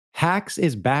Hacks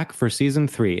is back for season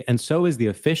 3, and so is the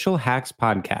official Hacks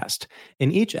podcast.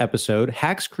 In each episode,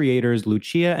 Hacks creators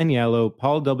Lucia Aniello,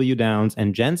 Paul W. Downs,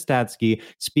 and Jen Statsky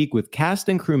speak with cast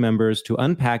and crew members to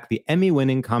unpack the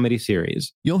Emmy-winning comedy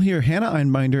series. You'll hear Hannah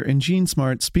Einbinder and Gene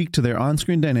Smart speak to their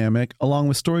on-screen dynamic, along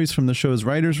with stories from the show's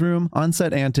writer's room,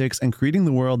 on-set antics, and creating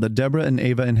the world that Deborah and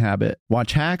Ava inhabit.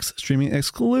 Watch Hacks, streaming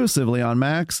exclusively on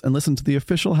Max, and listen to the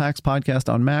official Hacks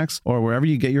podcast on Max or wherever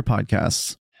you get your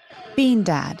podcasts. Bean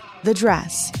Dad, The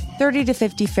Dress, 30 to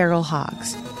 50 Feral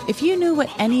Hogs. If you knew what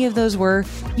any of those were,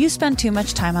 you spend too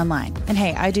much time online. And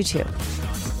hey, I do too.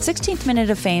 16th Minute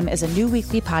of Fame is a new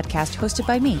weekly podcast hosted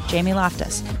by me, Jamie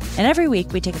Loftus. And every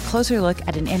week we take a closer look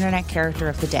at an internet character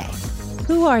of the day.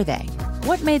 Who are they?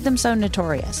 What made them so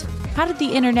notorious? How did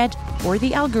the internet or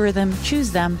the algorithm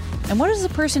choose them? And what does a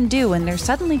person do when they're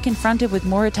suddenly confronted with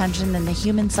more attention than the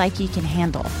human psyche can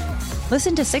handle?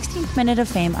 Listen to 16th Minute of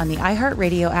Fame on the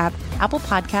iHeartRadio app, Apple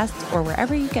Podcasts, or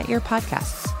wherever you get your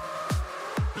podcasts.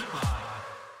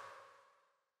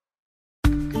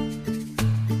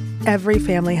 Every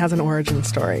family has an origin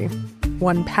story,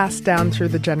 one passed down through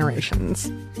the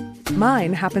generations.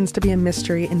 Mine happens to be a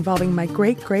mystery involving my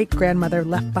great-great-grandmother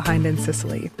left behind in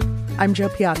Sicily. I'm Jo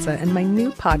Piazza, and my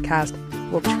new podcast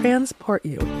will transport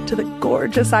you to the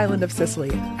gorgeous island of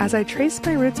Sicily as I trace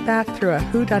my roots back through a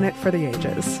whodunit for the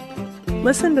ages.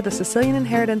 Listen to The Sicilian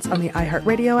Inheritance on the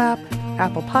iHeartRadio app,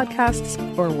 Apple Podcasts,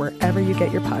 or wherever you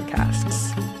get your podcasts.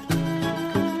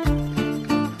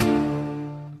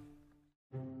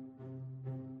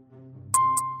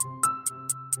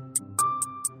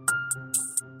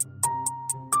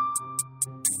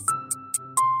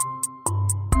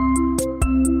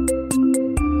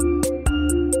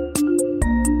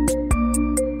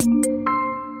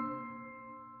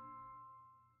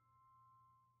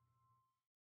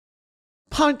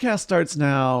 Podcast starts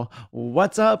now.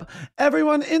 What's up,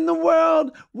 everyone in the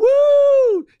world?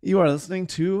 Woo! You are listening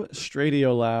to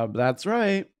Stradio Lab. That's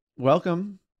right.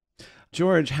 Welcome.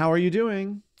 George, how are you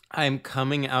doing? I'm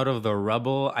coming out of the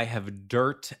rubble. I have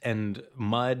dirt and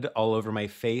mud all over my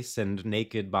face and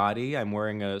naked body. I'm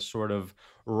wearing a sort of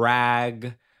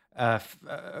rag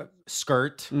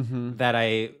skirt that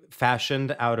I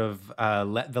fashioned out of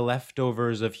the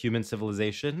leftovers of human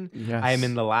civilization. Yes. I am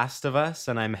in The Last of Us,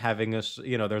 and I'm having there's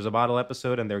a bottle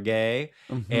episode, and they're gay,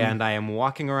 and I am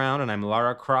walking around, and I'm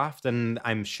Lara Croft, and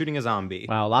I'm shooting a zombie.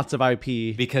 Wow, lots of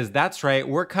IP. Because that's right,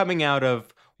 we are coming out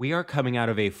of a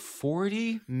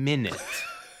 40-minute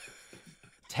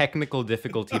technical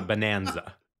difficulty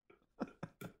bonanza.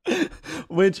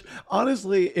 Which,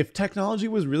 honestly, if technology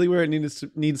was really where it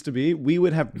needs to be, we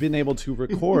would have been able to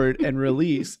record and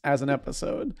release as an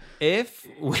episode. If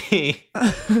we,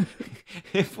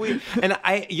 and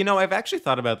I've actually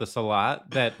thought about this a lot,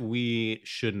 that we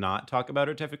should not talk about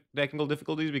our technical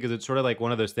difficulties, because it's sort of like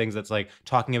one of those things that's like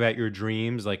talking about your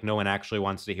dreams, like no one actually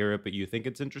wants to hear it, but you think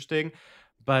it's interesting.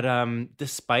 But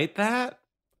despite that,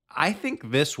 I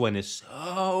think this one is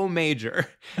so major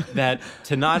that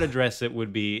to not address it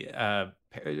would be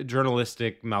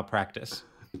journalistic malpractice.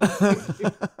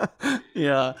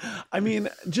 Yeah. I mean,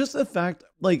 just the fact,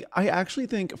 like, I actually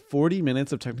think 40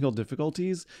 minutes of technical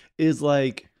difficulties is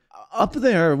like up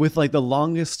there with like the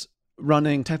longest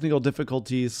running technical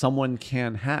difficulties someone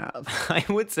can have. I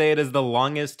would say it is the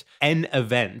longest an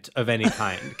event of any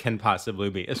kind can possibly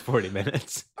be, is 40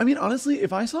 minutes. I mean, honestly,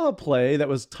 if I saw a play that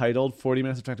was titled 40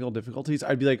 Minutes of Technical Difficulties,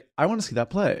 I'd be like, I want to see that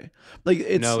play. Like,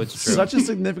 it's true. Such a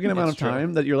significant amount of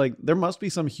time that you're like, there must be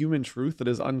some human truth that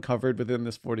is uncovered within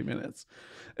this 40 minutes.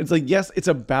 It's like, yes, it's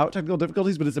about technical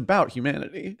difficulties, but it's about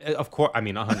humanity. Of course. I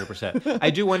mean, 100%. I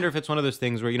do wonder if it's one of those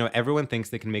things where, everyone thinks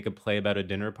they can make a play about a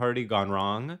dinner party gone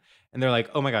wrong. And they're like,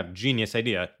 oh my God, genius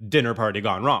idea, dinner party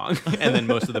gone wrong. And then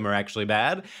most of them are actually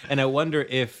bad. And I wonder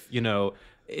if,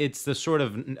 it's the sort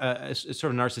of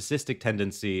narcissistic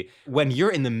tendency when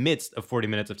you're in the midst of 40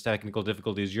 minutes of technical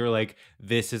difficulties. You're like,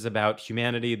 this is about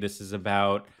humanity. This is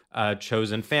about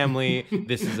chosen family.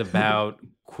 This is about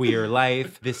queer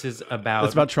life. This is about...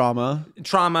 It's about trauma.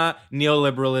 Trauma,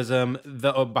 neoliberalism,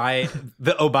 the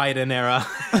O'Biden era.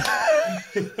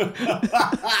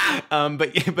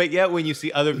 But yet when you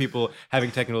see other people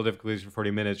having technical difficulties for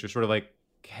 40 minutes, you're sort of like,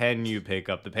 can you pick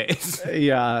up the pace?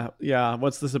 Yeah.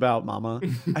 What's this about, mama?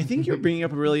 I think you're bringing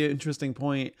up a really interesting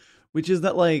point, which is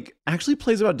that, like, actually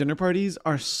plays about dinner parties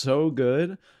are so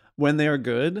good when they are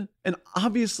good. And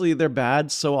obviously they're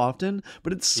bad so often,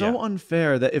 but it's so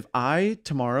unfair that if I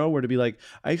tomorrow were to be like,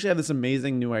 I actually have this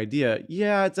amazing new idea.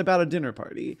 Yeah, it's about a dinner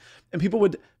party. And people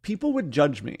would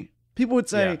judge me. People would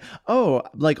say, oh,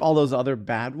 like all those other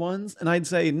bad ones. And I'd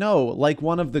say, no, like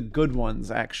one of the good ones,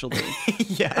 actually.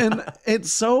 Yeah. And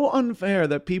it's so unfair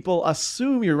that people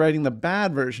assume you're writing the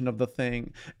bad version of the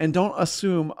thing and don't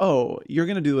assume, oh, you're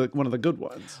going to do like one of the good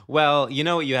ones. Well, you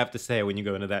know what you have to say when you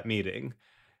go into that meeting.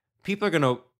 People are going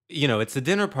to, it's a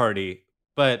dinner party,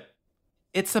 but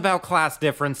it's about class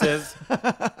differences.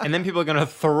 And then people are going to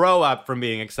throw up from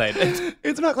being excited.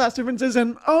 It's about class differences.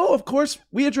 And, oh, of course,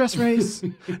 we address race.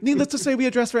 Needless to say, we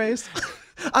address race.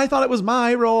 I thought it was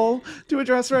my role to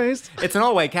address race. It's an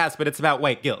all-white cast, but it's about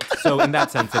white guilt. So in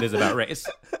that sense, it is about race.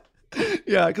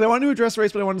 Yeah, because I wanted to address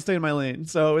race, but I wanted to stay in my lane.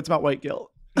 So it's about white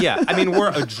guilt. Yeah, I mean,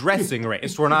 we're addressing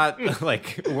race. We're not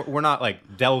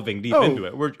delving deep into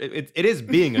it. It is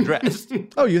being addressed.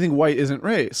 Oh, you think white isn't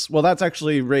race? Well, that's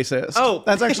actually racist. Oh,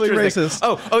 that's actually racist.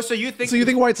 Oh, so you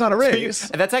think white's not a race?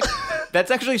 That's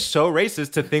actually so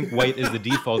racist to think white is the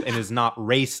default and is not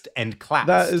raced and classed.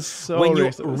 That is so when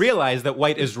racist. you realize that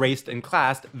white is raced and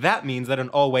classed, that means that an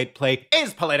all-white play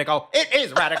is political. It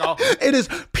is radical. It is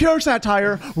pure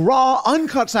satire, raw,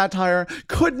 uncut satire,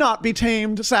 could not be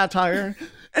tamed satire.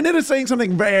 And it is saying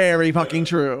something very fucking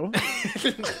true.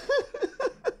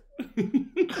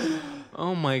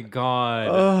 Oh my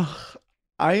God.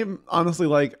 I'm honestly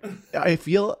like, I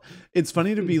feel it's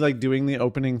funny to be like doing the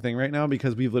opening thing right now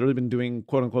because we've literally been doing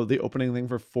quote unquote the opening thing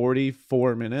for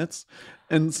 44 minutes.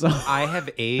 And so I have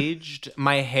aged.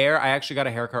 My hair, I actually got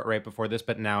a haircut right before this,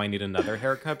 but now I need another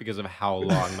haircut because of how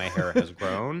long my hair has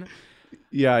grown.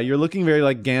 Yeah, you're looking very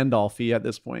like Gandalf-y at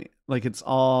this point. Like it's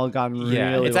all gotten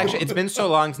really it's long. actually, it's been so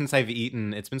long since I've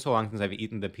eaten. It's been so long since I've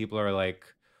eaten that people are like,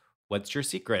 what's your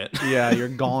secret? Yeah, you're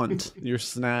gaunt. You're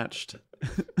snatched.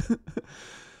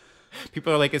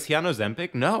 People are like, is he on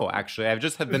Ozempic? No, actually, I've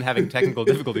just been having technical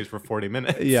difficulties for 40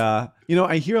 minutes. Yeah.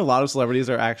 I hear a lot of celebrities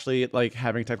are actually like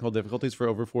having technical difficulties for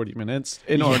over 40 minutes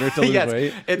in order to lose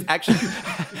weight. It's actually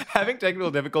having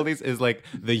technical difficulties is like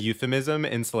the euphemism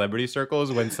in celebrity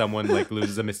circles when someone like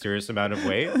loses a mysterious amount of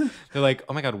weight. They're like,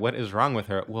 oh my God, what is wrong with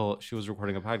her? Well, she was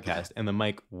recording a podcast and the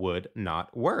mic would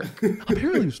not work.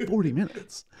 Apparently it was 40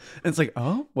 minutes. And it's like,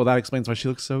 oh, well, that explains why she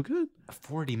looks so good.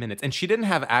 40 minutes. And she didn't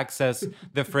have access.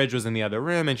 The fridge was in the other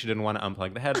room and she didn't want to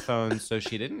unplug the headphones. So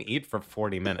she didn't eat for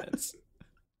 40 minutes.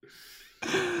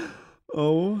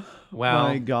 Oh, well,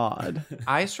 my God.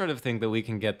 I sort of think that we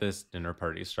can get this dinner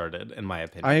party started, in my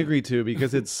opinion. I agree, too,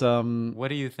 because it's... What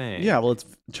do you think? Yeah, well, it's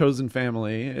chosen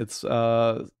family. It's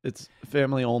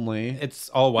family only. It's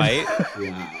all white.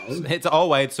 Wow. It's all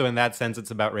white, so in that sense, it's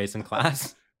about race and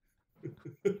class.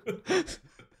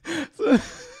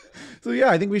 So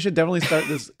yeah, I think we should definitely start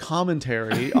this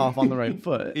commentary off on the right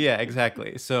foot. Yeah,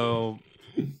 exactly. So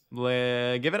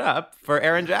give it up for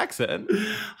Aaron Jackson.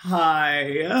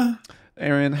 Hi.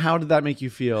 Aaron, how did that make you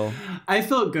feel? I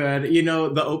felt good.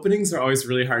 The openings are always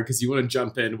really hard because you want to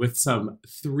jump in with some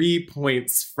 3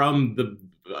 points from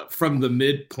the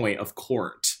midpoint of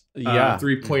court. Yeah.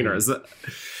 3-pointers.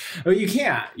 But you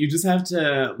can't. You just have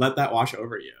to let that wash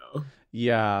over you.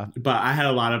 Yeah. But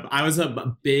I was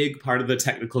a big part of the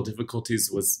technical difficulties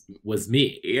was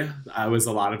me. I was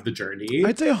a lot of the journey.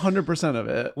 I'd say 100% of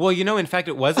it. Well, in fact,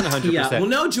 it wasn't 100%. Yeah. Well,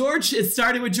 no, George, it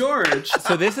started with George.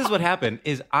 So this is what happened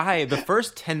is the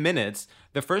first 10 minutes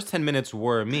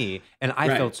were me, and I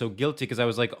felt so guilty because I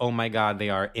was like, oh my God, they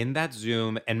are in that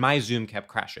Zoom, and my Zoom kept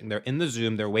crashing. They're in the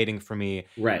Zoom, they're waiting for me.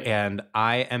 Right. And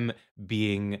I am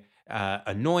being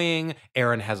annoying.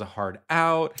 Aaron has a hard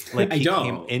out. Like as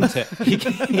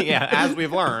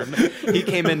we've learned, he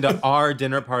came into our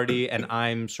dinner party, and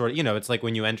I'm sort of, it's like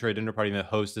when you enter a dinner party and the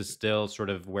host is still sort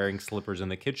of wearing slippers in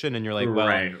the kitchen, and you're like, well,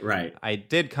 right. I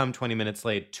did come 20 minutes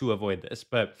late to avoid this,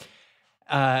 but.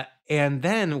 And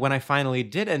then when I finally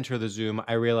did enter the Zoom,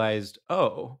 I realized,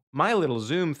 oh, my little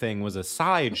Zoom thing was a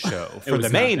sideshow for the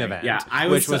main event,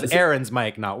 which was Aaron's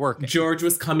mic not working. George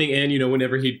was coming in,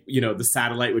 whenever the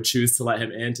satellite would choose to let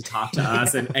him in to talk to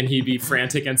us, and he'd be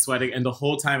frantic and sweating. And the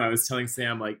whole time I was telling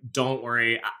Sam, like, don't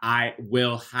worry, I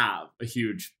will have a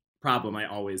huge problem. I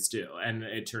always do. And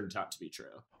it turned out to be true.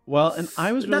 Well, and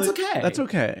I was really... That's okay. That's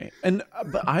okay. And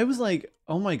but I was like,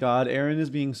 oh my God, Aaron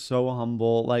is being so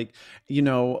humble. Like,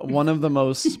 one of the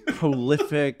most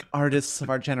prolific artists of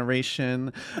our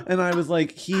generation. And I was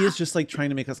like, he is just like trying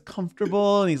to make us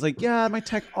comfortable. And he's like, yeah, my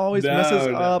tech always messes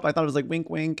up. I thought it was like wink,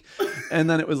 wink. And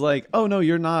then it was like, oh no,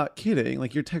 you're not kidding.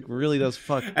 Like your tech really does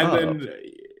fuck up. And then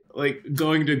like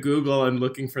going to Google and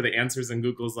looking for the answers, and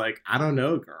Google's like, I don't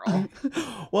know, girl.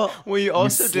 well, you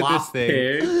also did this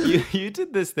thing. You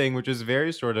did this thing, which is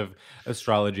very sort of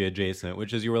astrology adjacent,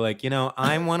 which is you were like,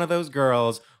 I'm one of those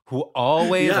girls who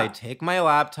always, Yeah. I take my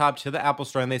laptop to the Apple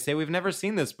store and they say, we've never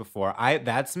seen this before.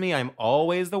 That's me. I'm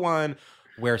always the one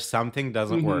where something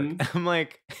doesn't work. I'm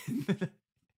like,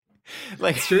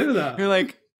 It's true though. You're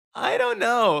like, I don't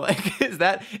know. Like, is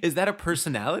that a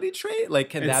personality trait? Like,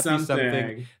 can It's that be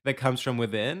something that comes from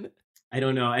within? I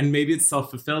don't know. And maybe it's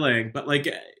self-fulfilling, but like,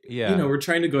 Yeah. you know, we're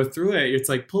trying to go through it. It's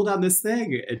like, pull down this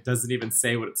thing. It doesn't even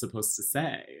say what it's supposed to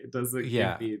say. It doesn't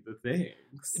Yeah. give me the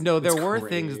things. No, there It's were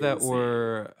things that crazy.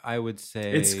 were, I would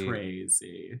say. It's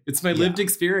crazy. It's my Yeah. lived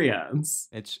experience.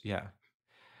 Yeah.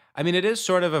 I mean, it is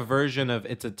sort of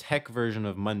it's a tech version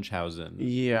of Munchausen.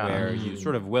 Yeah. Where you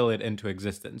sort of will it into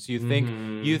existence. You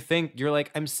think you're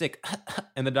like, I'm sick.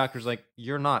 And the doctor's like,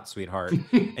 you're not, sweetheart.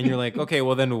 And you're like, okay,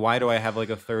 well then why do I have like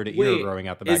a third ear Wait, growing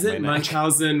out the back of my Isn't neck?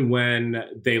 Munchausen when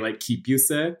they like keep you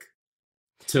sick?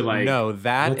 To like No,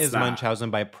 that what's is that?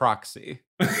 Munchausen by proxy.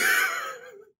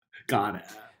 Got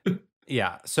it.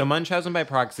 Yeah. So Munchausen by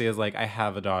proxy is like, I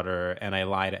have a daughter and I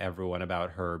lie to everyone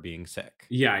about her being sick.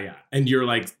 Yeah. And you're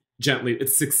like gently,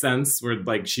 it's Sixth Sense where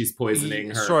like she's poisoning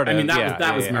her. Sort I mean, of,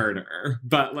 that was yeah. murder.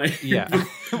 But like Yeah.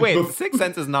 Wait, Sixth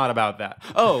Sense is not about that.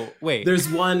 Oh, wait. There's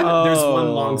one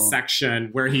long section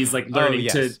where he's like learning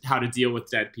yes. how to deal with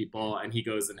dead people, and he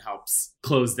goes and helps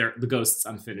close the ghost's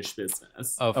unfinished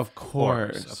business. Of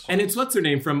course. And it's what's her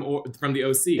name from the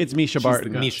OC. It's Misha She's the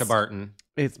Barton. ghost. Misha Barton.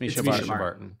 It's Misha It's Misha Barton.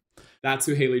 Barton. That's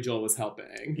who Haley Joel was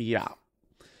helping. Yeah.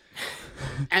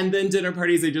 And then Dinner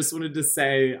Parties, I just wanted to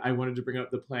say, I wanted to bring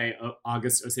up the play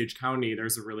August Osage County.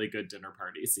 There's a really good dinner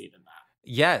party scene in that.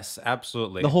 Yes,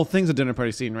 absolutely. The whole thing's a dinner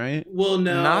party scene, right? Well,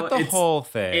 no. Not the it's- whole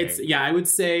thing. I would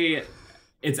say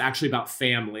it's actually about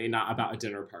family, not about a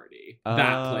dinner party.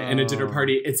 That play. And a dinner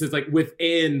party, it's just like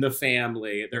within the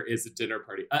family, there is a dinner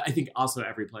party. I think also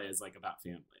every play is like about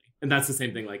family. And that's the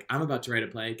same thing. Like, I'm about to write a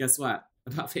play. Guess what?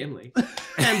 About family.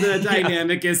 And the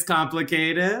dynamic is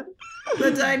complicated.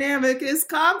 The dynamic is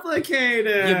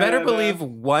complicated. You better believe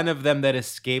one of them that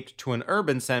escaped to an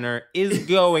urban center is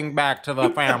going back to the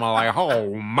family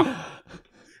home.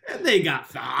 And they got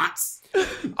thoughts.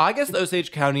 August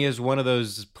Osage County is one of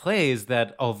those plays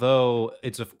that, although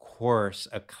it's of course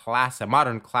a classic,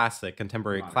 modern classic,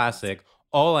 contemporary classic,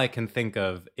 all I can think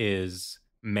of is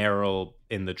Meryl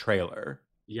in the trailer.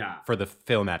 Yeah. For the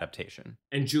film adaptation.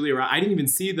 And Julia Roberts, I didn't even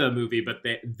see the movie, but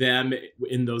them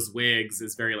in those wigs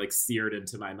is very like seared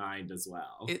into my mind as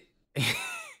well.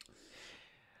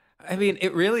 I mean,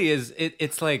 it really is.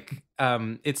 It's like,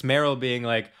 it's Meryl being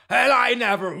like, and I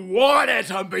never wanted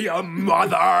to be a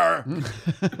mother.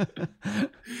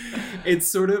 It's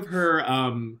sort of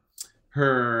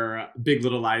her Big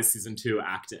Little Lies season 2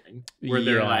 acting, where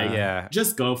they're like,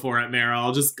 just go for it,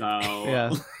 Meryl, just go.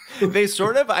 Yeah. They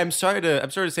sort of, I'm sorry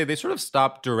to say, they sort of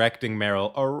stopped directing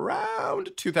Meryl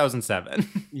around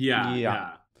 2007.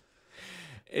 Yeah.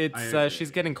 It's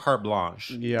she's getting carte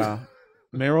blanche. Yeah.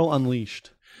 Meryl Unleashed.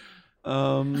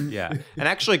 Yeah. And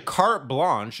actually, Carte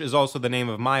Blanche is also the name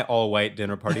of my all-white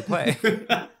dinner party play.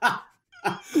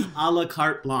 A la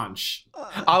carte blanche.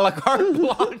 A la carte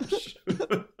blanche.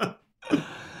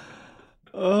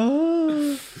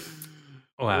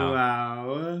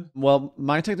 Wow. Well,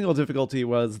 my technical difficulty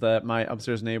was that my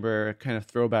upstairs neighbor kind of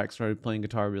throwback started playing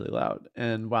guitar really loud.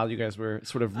 And while you guys were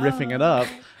sort of riffing it up,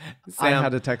 I Sam,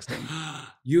 had to text him.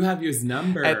 You have his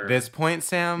number. at this point,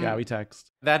 Sam, Yeah, we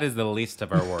text. that is the least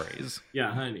of our worries.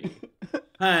 Yeah, honey.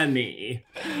 Honey.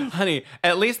 Honey,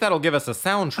 at least that'll give us a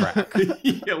soundtrack.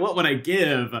 Yeah, what would I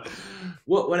give?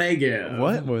 What would I give?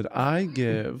 What would I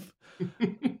give?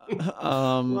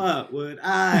 What would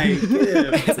I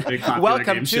give? It's a big popular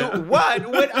Welcome game to show. What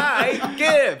Would I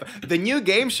Give? The new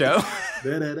game show.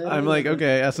 I'm like,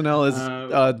 okay,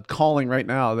 SNL is calling right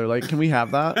now. They're like, can we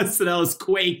have that? SNL is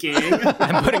quaking.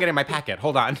 I'm putting it in my packet.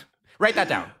 Hold on. Write that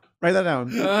down. Write that down.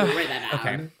 Write that down.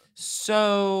 Okay.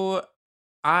 So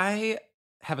I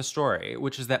have a story,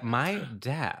 which is that my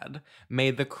dad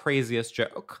made the craziest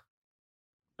joke.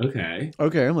 Okay.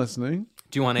 Okay, I'm listening.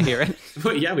 Do you want to hear it?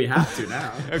 Well, yeah, we have to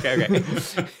now. Okay.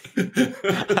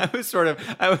 I was sort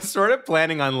of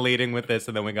planning on leading with this,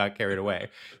 and then we got carried away.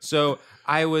 So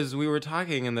we were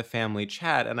talking in the family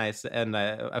chat, and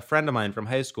a friend of mine from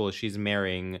high school, she's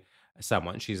marrying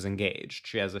someone. She's engaged.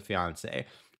 She has a fiance.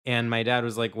 And my dad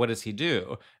was like, what does he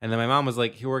do? And then my mom was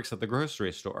like, he works at the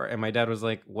grocery store. And my dad was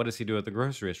like, what does he do at the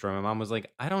grocery store? And my mom was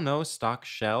like, I don't know, stock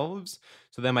shelves.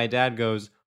 So then my dad goes,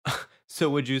 so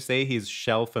would you say he's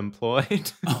shelf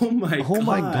employed? Oh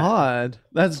my God.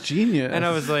 That's genius. And I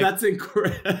was like, that's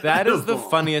incredible. that is the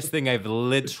funniest thing I've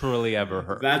literally ever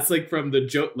heard. That's like from the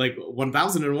joke, like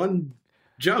 1001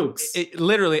 jokes.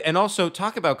 Literally, and also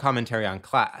talk about commentary on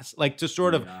class. Like to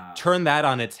sort of turn that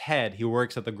on its head. He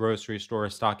works at the grocery store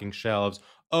stocking shelves.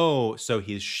 Oh, so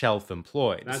he's shelf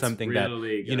employed. That's something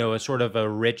really that, you know, a sort of a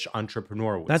rich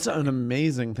entrepreneur would That's say. an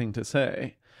amazing thing to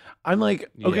say. I'm like,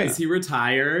 okay. Is he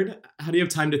retired? How do you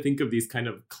have time to think of these kind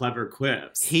of clever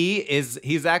quips?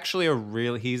 He's actually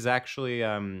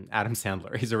Adam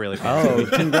Sandler. He's a really Oh,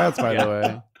 congrats, by the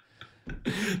way.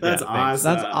 That's Yeah,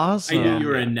 awesome. That's awesome. I knew you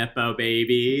were a Nepo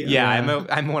baby. Yeah,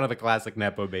 I'm one of the classic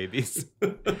Nepo babies.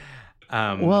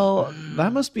 Well,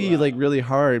 that must be like really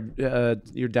hard.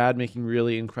 Your dad making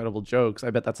really incredible jokes.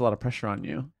 I bet that's a lot of pressure on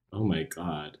you. Oh my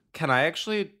God. Can I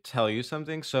actually tell you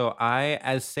something? So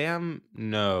as Sam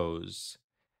knows,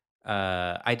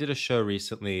 I did a show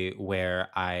recently where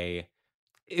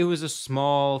it was a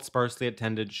small, sparsely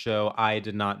attended show. I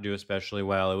did not do especially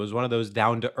well. It was one of those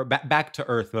back to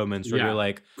earth moments where you're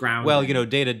like, Grounding. well, you know,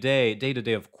 day to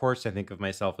day, of course, I think of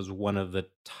myself as one of the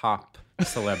top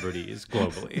celebrities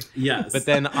globally. Yes. But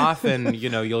then often, you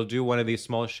know, you'll do one of these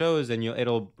small shows and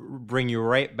it'll bring you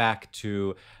right back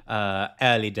to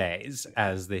early days,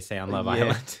 as they say on Love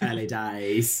Island. Early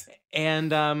days.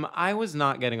 And I was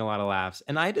not getting a lot of laughs.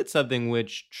 And I did something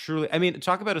which truly, I mean,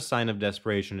 talk about a sign of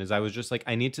desperation, is I was just like,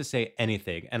 I need to say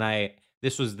anything. And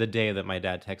this was the day that my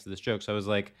dad texted this joke. So I was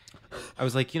like,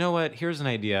 you know what? Here's an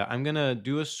idea. I'm going to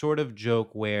do a sort of joke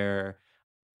where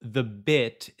the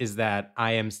bit is that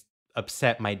I am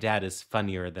upset my dad is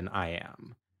funnier than I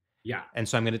am. Yeah. And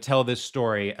so I'm going to tell this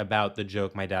story about the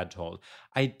joke my dad told.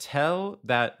 I tell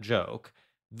that joke.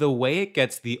 The way it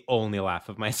gets the only laugh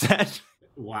of my set.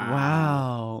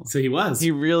 Wow. So he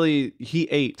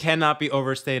ate. Cannot be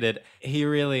overstated. He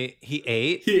ate. He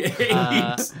ate.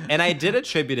 And I did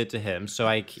attribute it to him.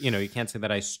 So you can't say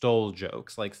that I stole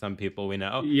jokes like some people we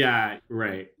know. Yeah,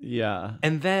 right. Yeah.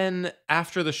 And then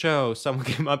after the show, someone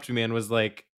came up to me and was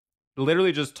like,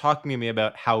 literally just talking to me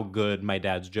about how good my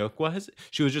dad's joke was.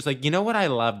 She was just like, you know what I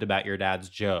loved about your dad's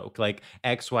joke? Like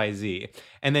XYZ.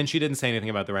 And then she didn't say anything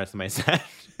about the rest of my set.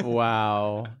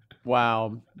 Wow.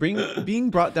 Being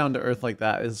brought down to earth like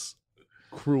that is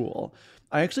cruel.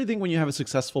 I actually think when you have a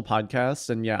successful podcast,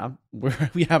 and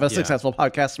we have a successful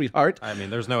podcast, sweetheart. I mean,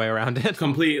 there's no way around it.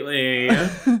 Completely.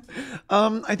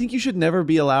 I think you should never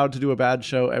be allowed to do a bad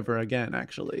show ever again,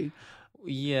 actually.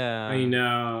 Yeah. I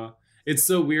know. It's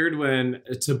so weird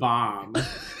to bomb.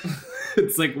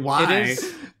 It's like, why?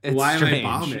 Why strange. am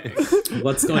I bombing?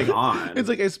 What's going on? It's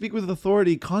like I speak with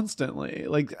authority constantly.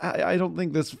 Like I don't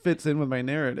think this fits in with my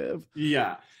narrative.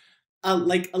 Yeah.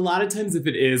 Like a lot of times if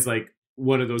it is like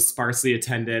one of those sparsely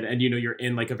attended and, you know, you're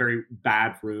in like a very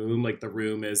bad room, like the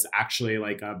room is actually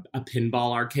like a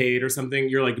pinball arcade or something,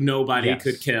 you're like, nobody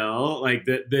could kill. Like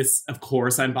this, of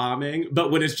course I'm bombing.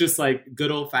 But when it's just like good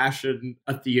old fashioned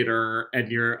a theater and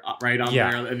you're right on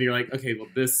there and you're like, okay, well,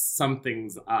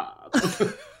 something's up.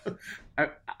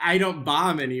 I don't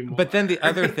bomb anymore. But then the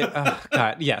other thing, oh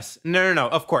God, yes. No,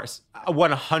 of course.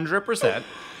 100%.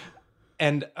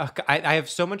 And I have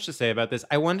so much to say about this.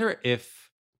 I wonder if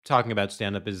talking about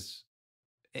stand-up is,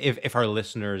 if our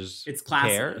listeners it's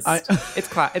care.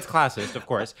 classist. It's classist, of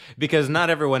course, because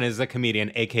not everyone is a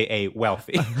comedian, aka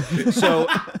wealthy. So,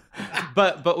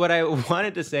 but what I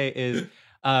wanted to say is,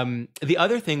 the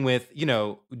other thing with, you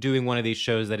know, doing one of these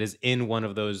shows that is in one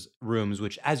of those rooms,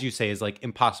 which, as you say, is like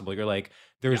impossible. You're like,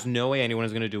 there's no way anyone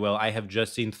is going to do well. I have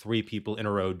just seen 3 people in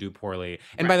a row do poorly.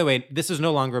 And by the way, this is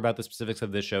no longer about the specifics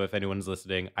of this show. If anyone's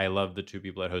listening, I love the 2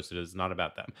 people that hosted it. It's not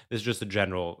about them. This is just a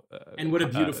general. And what a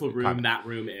beautiful room comment. that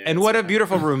room is. And what a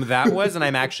beautiful room that was. And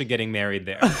I'm actually getting married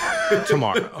there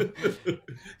tomorrow.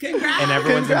 Congrats! And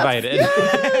everyone's invited.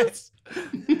 Yes!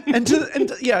 and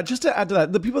just to add to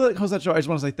that, the people that host that show, I just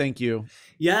want to say thank you.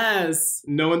 Yes.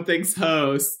 No one thanks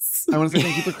hosts. I want to say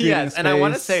thank you for creating Yes, space. and I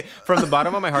want to say from the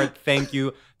bottom of my heart, thank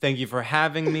you. Thank you for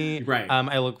having me. Right.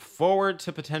 I look forward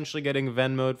to potentially getting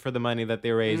Venmo'd for the money that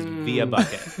they raised via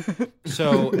Bucket.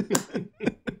 So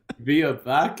Via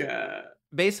Bucket.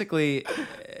 basically,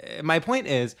 my point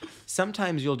is,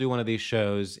 sometimes you'll do one of these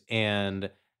shows and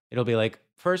it'll be like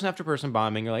person after person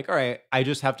bombing. You're like, all right, I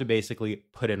just have to basically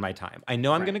put in my time. I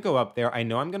know I'm going to go up there. I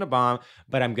know I'm going to bomb,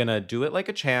 but I'm going to do it like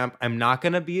a champ. I'm not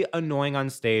going to be annoying on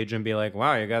stage and be like,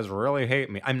 wow, you guys really hate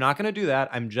me. I'm not going to do that.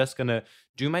 I'm just going to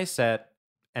do my set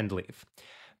and leave.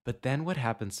 But then what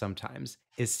happens sometimes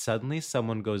is suddenly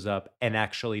someone goes up and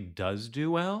actually does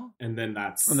do well. And then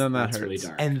that hurts. really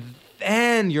dark. And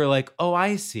then you're like, oh,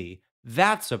 I see.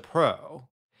 That's a pro.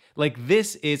 Like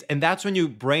this is, and that's when you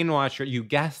brainwash you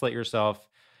gaslight yourself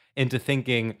into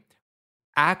thinking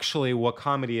actually what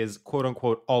comedy is quote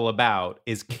unquote all about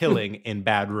is killing in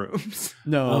bad rooms.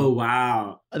 No. Oh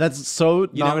wow, That's so You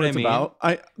know not what what I it's mean? about.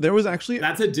 There was actually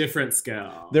that's a different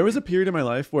scale. there was a period in my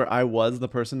life where I was the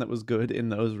person that was good in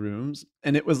those rooms,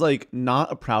 and it was like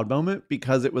not a proud moment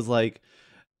because it was like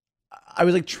I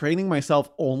was like training myself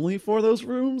only for those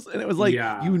rooms, and it was like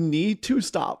Yeah. you need to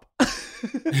stop.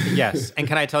 Yes. And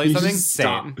can I tell you You something? just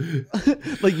stop. Same.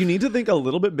 Like you need to think a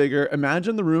little bit bigger.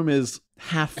 Imagine the room is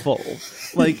half full.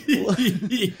 Like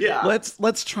Yeah.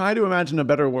 let's try to imagine a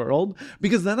better world,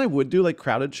 because then I would do like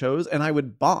crowded shows and I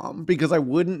would bomb because I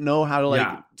wouldn't know how to like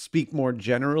Yeah. speak more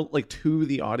general like to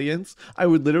the audience. I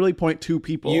would literally point to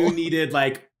people. You needed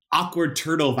like awkward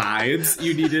turtle vibes.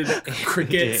 You needed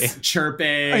crickets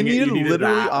chirping. I needed You literally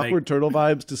that, like- awkward turtle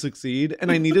vibes to succeed, and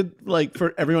I needed like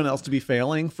for everyone else to be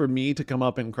failing for me to come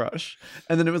up and crush.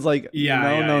 And then it was like, Yeah,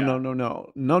 no, yeah, no, yeah. no, no,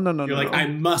 no, no, no, no, You're no. like, I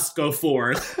must go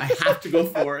forth. I have to go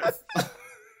forth.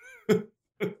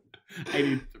 I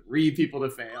need 3 people to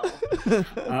fail.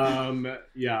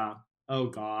 Yeah. Oh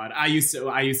God. I used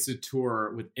to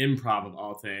tour with improv of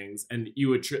all things, and you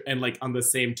would and like on the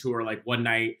same tour, like one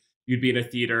night you'd be in a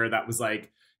theater that was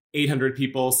like 800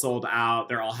 people sold out.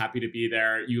 They're all happy to be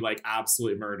there. You like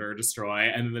absolutely murder, destroy.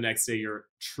 And then the next day you're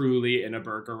truly in a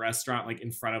burger restaurant, like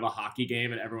in front of a hockey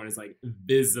game, and everyone is like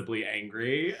visibly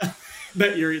angry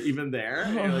that you're even there.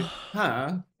 And you're like,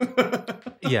 huh?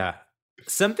 Yeah.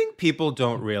 Something people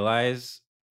don't realize,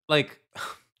 like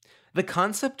the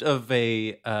concept of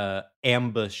a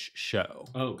ambush show.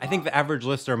 Oh, I think God. the average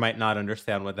listener might not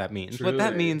understand what that means. What that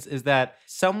Truly. means is that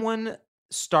someone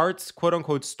starts, quote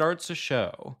unquote, starts a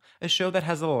show that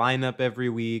has a lineup every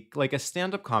week, like a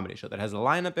stand-up comedy show that has a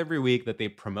lineup every week that they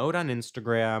promote on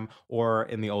Instagram or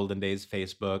in the olden days,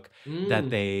 Facebook, that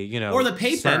they, you know, Or the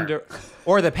paper.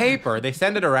 or the paper. They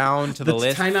send it around to the That's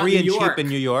list, Time Out free New and cheap York. in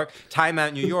New York, Time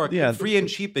Out New York, Yeah. free and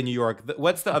cheap in New York.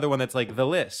 What's the other one that's like the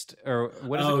list? Or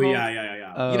what is it Oh called?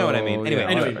 yeah. You know what I mean? Oh, Anyway, yeah,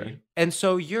 I know what you whatever. mean. And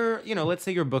so you're, you know, let's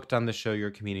say you're booked on the show, you're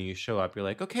a comedian, you show up, you're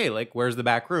like, okay, like, where's the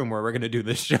back room where we're going to do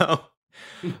this show?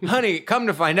 Honey, come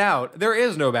to find out, there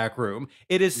is no back room.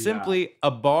 It is Yeah. simply a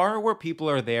bar where people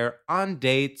are there on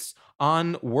dates,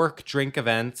 on work drink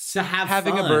events, To have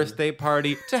having a fun. birthday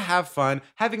party, to have fun,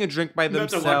 having a drink by You have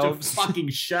to watch a themselves. fucking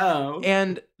show.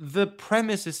 And the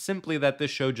premise is simply that the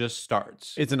show just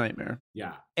starts. It's a nightmare.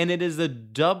 Yeah. And it is a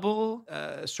double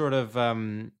sort of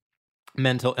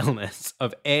mental illness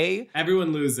of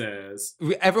Everyone loses.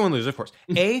 everyone loses, of course.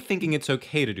 A, thinking it's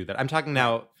okay to do that. I'm talking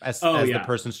now as Oh, the yeah.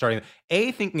 person starting.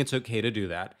 A, thinking it's okay to do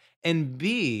that. And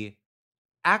B,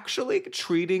 actually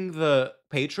treating the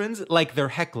patrons like they're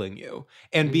heckling you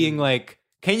and being like,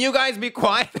 can you guys be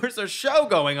quiet? There's a show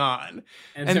going on.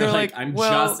 And, And they're they're like, like, I'm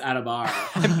well- just at a bar.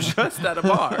 I'm just at a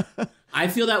bar. I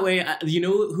feel that way. You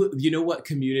know what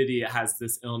community has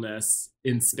this illness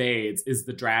in spades is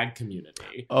the drag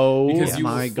community. Oh Because you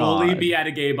my will fully god. be at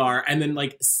a gay bar and then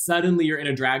like suddenly you're in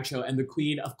a drag show and the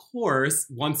queen of course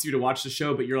wants you to watch the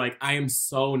show, but you're like, I am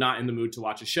so not in the mood to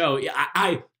watch a show. Yeah,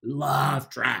 I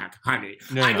love drag, honey.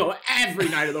 No, I no. go every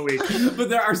night of the week. But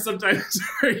there are sometimes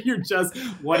where you're just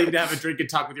wanting to have a drink and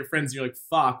talk with your friends and you're like,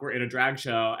 fuck, we're in a drag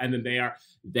show. And then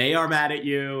they are mad at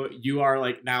you. You are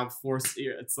like now forced.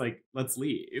 It's like, let's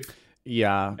leave.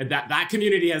 Yeah. And that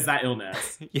community has that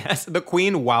illness. Yes, the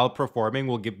queen, while performing,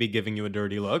 will be giving you a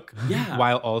dirty look. Yeah.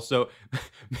 While also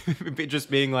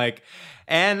just being like,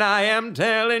 and I am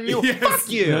telling you, Yes.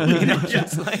 fuck you. You know, Yes.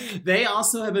 just like, They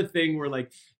also have a thing where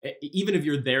like even if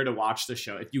you're there to watch the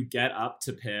show, if you get up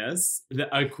to piss,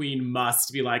 a queen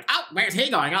must be like, oh, where's he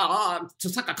going? Oh, to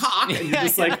suck a cock. And you're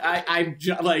just like, I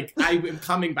am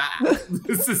coming back.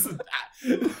 This is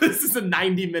a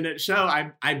 90-minute show.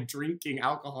 I'm drinking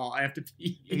alcohol. I have to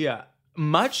pee. yeah.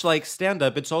 Much like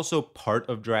stand-up, it's also part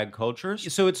of drag culture.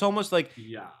 So it's almost like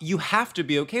Yeah. you have to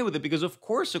be okay with it because of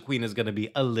course a queen is going to be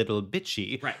a little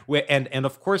bitchy. Right. And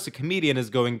of course a comedian is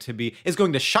going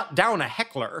to shut down a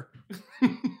heckler.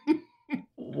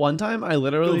 One time I Go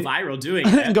literally viral doing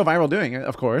it. go viral doing it,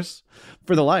 of course,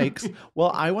 for the likes.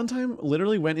 Well, I one time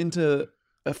literally went into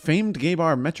a famed gay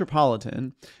bar,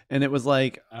 Metropolitan, and it was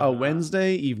like a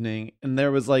Wednesday evening, and there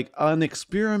was like an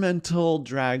experimental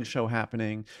drag show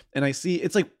happening, and I see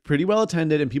it's like pretty well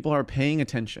attended, and people are paying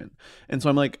attention, and so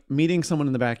I'm like meeting someone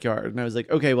in the backyard, and I was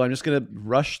like, okay, well, I'm just gonna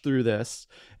rush through this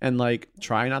and like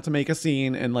try not to make a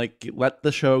scene and like let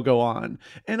the show go on,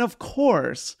 and of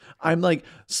course I'm like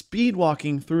speed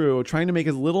walking through, trying to make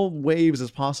as little waves as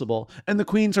possible, and the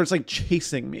queen starts like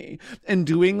chasing me and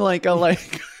doing like a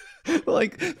like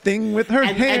like thing with her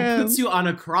and hands. puts you on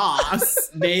a cross,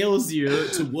 nails you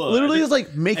to wood. Literally is like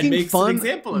and making makes an fun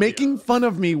example of making you. fun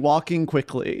of me walking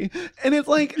quickly. And it's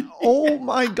like, oh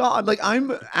my God. Like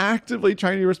I'm actively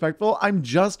trying to be respectful. I'm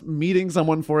just meeting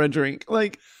someone for a drink.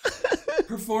 Like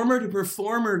Performer to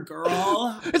performer,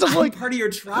 girl. It's also I'm like, part of your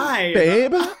tribe.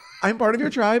 babe, I'm part of your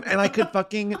tribe and I could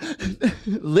fucking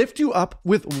lift you up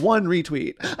with one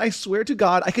retweet. I swear to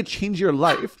God, I could change your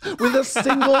life with a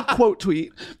single quote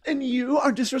tweet. And you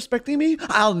are disrespecting me?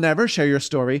 I'll never share your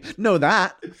story. Know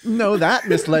that,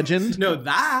 Miss Legend. No,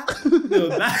 that. No,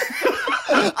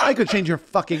 that. I could change your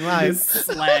fucking life.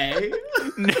 Slay.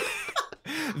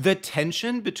 The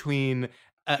tension between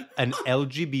an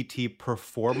LGBT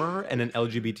performer and an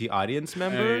LGBT audience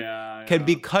member can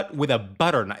be cut with a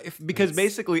butter knife, because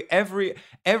basically every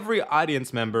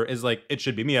audience member is like, it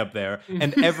should be me up there,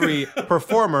 and every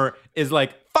performer is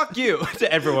like, fuck you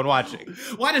to everyone watching.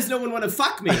 Why does no one want to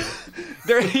fuck me?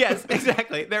 Yes,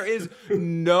 exactly. There is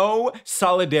no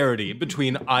solidarity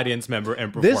between audience member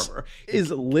and This performer. is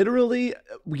literally,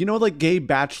 like Gay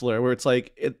Bachelor, where it's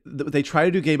like they try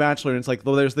to do Gay Bachelor and it's like,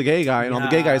 well, there's the gay guy and all the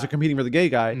gay guys are competing for the gay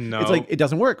guy. No. It's like it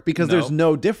doesn't work because there's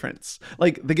no difference.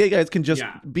 Like the gay guys can just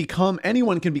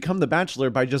anyone can become the Bachelor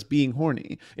by just being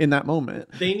horny in that moment.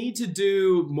 They need to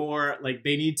do more, like,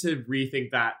 they need to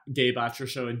rethink that Gay Bachelor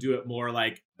show and do it more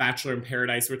like Bachelor in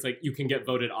Paradise, where it's like you can get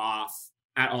voted off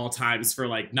at all times for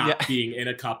like not being in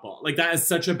a couple. Like that is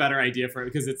such a better idea for it,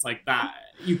 because it's like that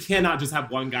you cannot just have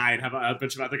one guy and have a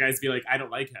bunch of other guys be like, I don't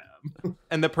like him.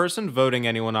 And the person voting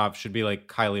anyone off should be like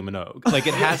Kylie Minogue. Like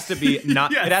it has to be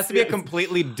not. Yes, it has to be a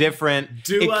completely different.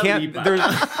 Dua it can't. Lipa.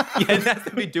 It has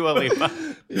to be Dua Lipa.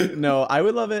 No, I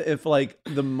would love it if like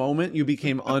the moment you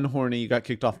became unhorny, you got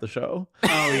kicked off the show. Oh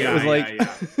yeah, It was like,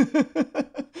 yeah.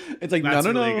 it's like, That's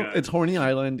no, really good. it's Horny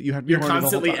Island. You have to be You're horny the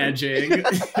whole constantly time. edging.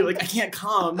 You're like, I can't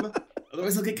come,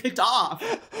 otherwise I'll get kicked off.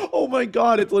 Oh my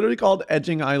God, it's literally called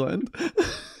Edging Island.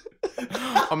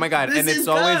 Oh my God! This and is it's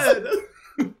always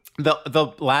good.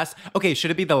 the last. Okay,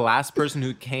 should it be the last person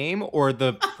who came or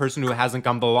the person who hasn't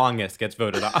come the longest gets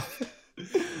voted off?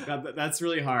 God, that's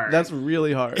really hard. That's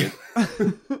really hard.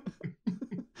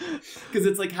 Because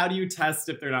it's like, how do you test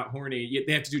if they're not horny?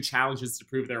 They have to do challenges to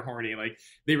prove they're horny. Like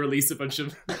they release a bunch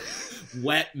of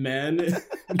wet men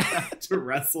and have to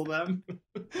wrestle them.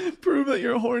 Prove that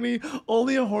you're horny.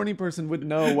 Only a horny person would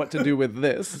know what to do with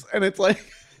this. And it's like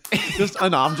just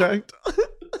an object.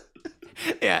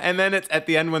 Yeah, and then it's at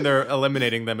the end when they're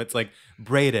eliminating them. It's like,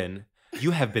 Brayden,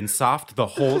 you have been soft the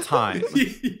whole time.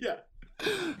 Yeah.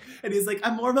 And he's like,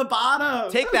 I'm more of a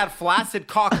bottom. Take that flaccid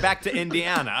cock back to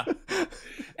Indiana.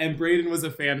 And Brayden was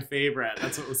a fan favorite.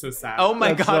 That's what was so sad. Oh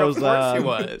my That's God, so of course sad. he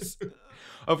was.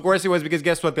 Of course he was, because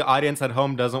guess what? The audience at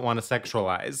home doesn't want to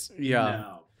sexualize. Yeah.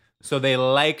 No. So they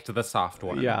liked the soft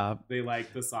one. Yeah. They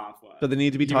like the soft one. But they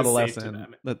need to be He taught a was safe to lesson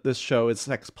them. that this show is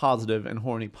sex positive and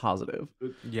horny positive.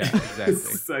 Yeah, exactly.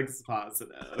 Sex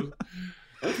positive.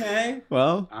 Okay.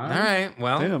 Well, All right,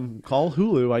 well. damn, call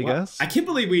Hulu, I guess. I can't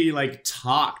believe we like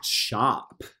talked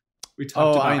shop. We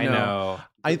talked about I I know. know.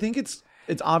 I think it's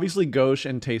obviously gauche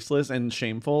and tasteless and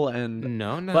shameful and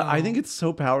No. but I think it's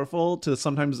so powerful to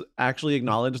sometimes actually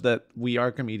acknowledge that we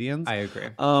are comedians. I agree.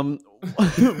 One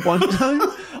time,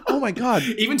 oh my God,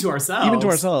 even to ourselves. even to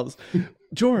ourselves.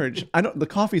 George, the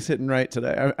coffee's hitting right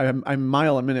today. I'm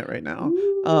mile a minute right now.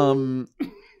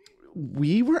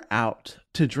 We were out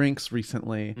to drinks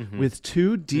recently with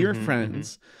two dear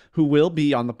friends who will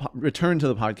be on the return to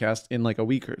the podcast in like a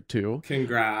week or two.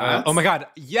 Congrats. Oh my God.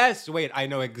 Yes. Wait, I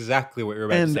know exactly what you're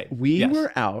about to And say. we Yes.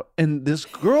 were out, and this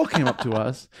girl came up to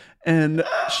us, and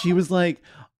she was like,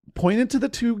 pointed to the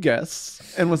two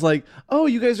guests, and was like, "Oh,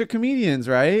 you guys are comedians,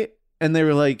 right?" And they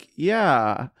were like,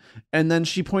 "Yeah." And then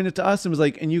she pointed to us and was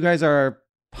like, "And you guys are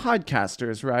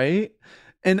podcasters, right?"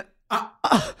 And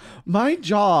my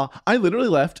jaw, I literally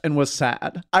left and was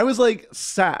sad. I was like,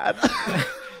 sad.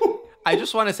 I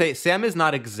just want to say, Sam is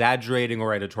not exaggerating or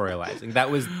editorializing. That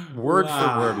was word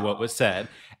for word what was said.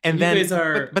 And You then, guys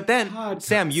are but then,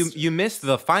 Sam, you podcasters. missed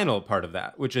the final part of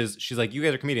that, which is she's like, "You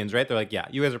guys are comedians, right?" They're like, "Yeah."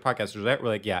 "You guys are podcasters, right?" We're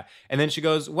like, "Yeah." And then she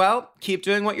goes, "Well, keep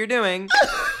doing what you're doing."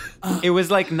 It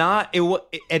was like not.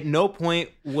 At no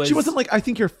point was She wasn't like, "I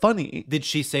think you're funny." Did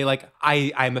she say like,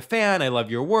 I'm a fan, I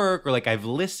love your work," or like, "I've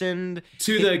listened"?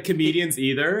 To the comedians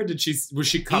either? Was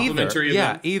she complimentary of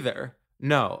them? Either.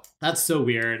 No. That's so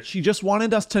weird. She just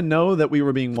wanted us to know that we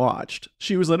were being watched.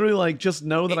 She was literally like, "Just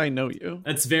know that I know you."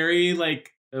 That's very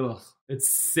like, ugh, it's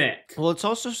sick. Well, it's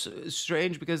also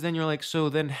strange because then you're like, so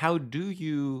then how do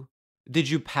you did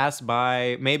you pass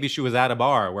by? Maybe she was at a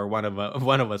bar where one of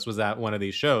us was at one of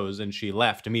these shows and she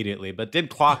left immediately, but did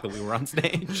clock that we were on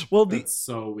stage. Well, That's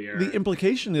so weird. the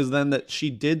implication is then that she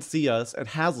did see us and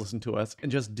has listened to us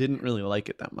and just didn't really like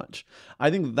it that much.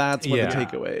 I think that's what the Yeah.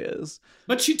 takeaway is.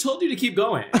 But she told you to keep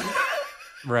going.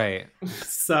 Right.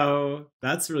 So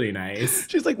that's really nice.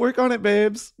 She's like, work on it,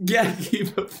 babes. Yeah,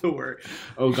 keep up the work.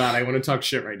 Oh God, I want to talk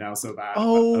shit right now so bad.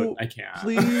 Oh, I can't.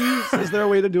 Please. Is there a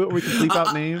way to do it where we can bleep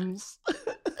out names?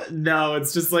 No,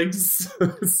 it's just like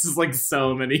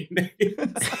so many names.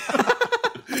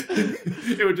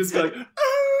 It would just be like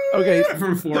Okay,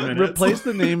 for 4 minutes. replace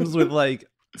the names with like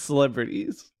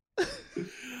celebrities.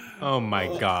 Oh my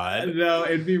God. No,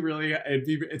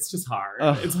 it's just hard.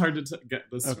 Ugh. It's hard to get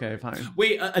this. Okay, right. fine.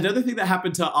 Wait, another thing that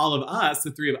happened to all of us,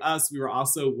 the three of us, we were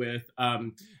also with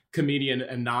comedian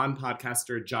and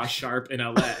non-podcaster Josh Sharp in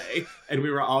LA. And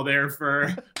we were all there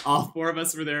all 4 of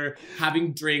us were there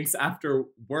having drinks after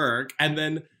work. And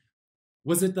then,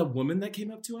 was it the woman that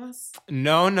came up to us?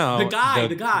 No. The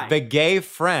guy. The gay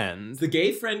friend. The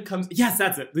gay friend comes, yes,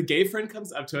 that's it. The gay friend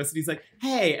comes up to us and he's like,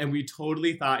 hey, and we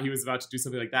totally thought he was about to do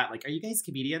something like that. Like, are you guys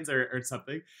comedians or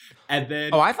something? And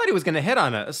then, Oh, I thought he was going to hit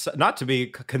on us, not to be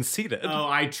conceited. oh,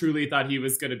 I truly thought he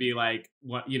was going to be like,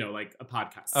 what, like a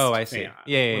podcast. Oh, I see. fan.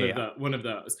 Yeah. One of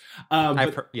those. I've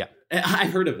But heard,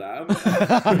 I've heard of them.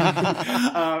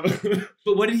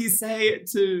 But what did he say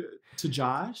to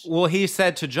Josh? Well, he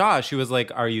said to Josh, he was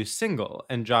like, are you single?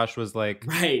 And Josh was like,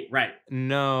 Right.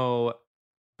 no.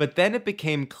 But then it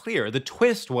became clear. The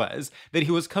twist was that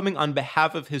he was coming on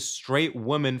behalf of his straight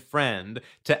woman friend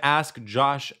to ask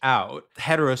Josh out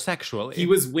heterosexually. He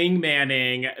was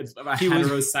wingmanning a He was-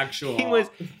 heterosexual.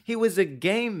 He was a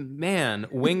gay man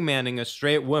wingmanning a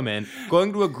straight woman,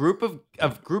 going to a group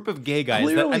of gay guys.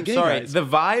 Clearly I'm gay sorry, guys. the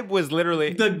vibe was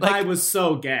literally The guy was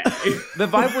so gay. The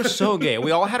vibe was so gay.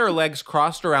 We all had our legs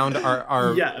crossed around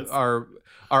our Yes.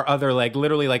 our other leg,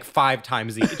 literally like 5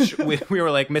 times each. We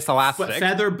were like Miss Elastic.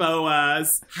 Feather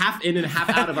boas, half in and half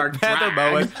out of our Feather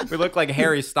drag. boas. We look like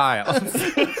Harry Styles.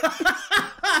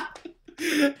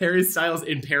 Harry Styles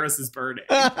in Paris is Burning.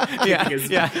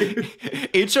 yeah.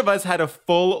 Each of us had a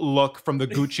full look from the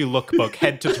Gucci lookbook,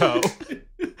 head to toe.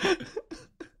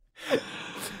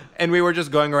 And we were just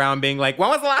going around being like, when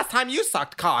was the last time you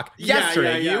sucked cock? Yeah,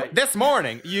 Yesterday. yeah. You? This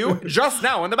morning. You? Just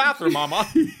now in the bathroom, mama.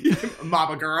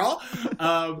 Mama girl.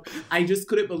 I just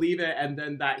couldn't believe it. And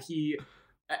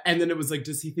then it was like,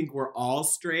 does he think we're all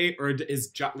straight, or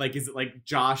is it like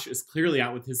Josh is clearly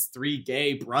out with his 3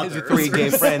 gay brothers? His 3 gay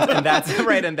friends, and that's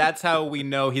right, and that's how we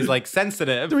know he's like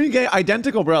sensitive. 3 gay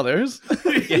identical brothers.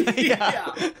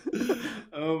 Yeah.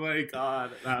 Oh my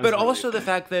God. That was But really also the funny.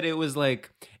 fact that it was like,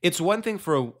 it's one thing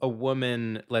for a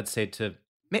woman, let's say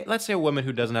a woman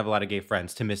who doesn't have a lot of gay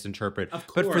friends to misinterpret. Of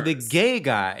But for the course. gay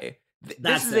guy, this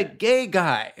That's is a it. gay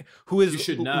guy who You is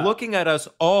should know. looking at us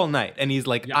all night, and he's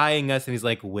like Yeah. eyeing us, and he's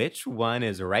like, which one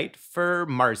is right for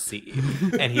Marcy?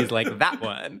 And he's like, that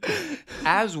one.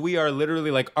 As we are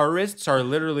literally like, our wrists are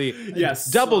literally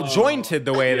Yes, double so- jointed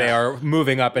the way they yeah. are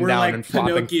moving up and We're down like and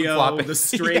flopping. Pinocchio, flopping. the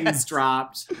strings Yes.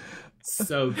 dropped.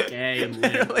 So gay and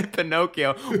They're limp. like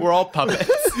Pinocchio. We're all puppets.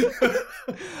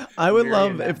 I would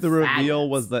Marion, love if that the reveal sadness.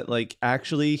 was that like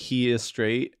actually he is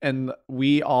straight and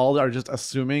we all are just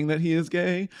assuming that he is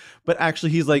gay, but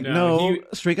actually he's like, No, no, he-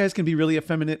 straight guys can be really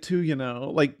effeminate too, you know,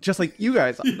 like just like you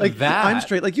guys, like That- I'm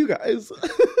straight like you guys.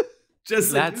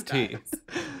 Just like That's you tea.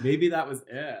 guys. Maybe that was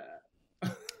it.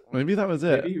 Maybe that was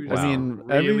it. Maybe he was I mean,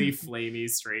 really flamey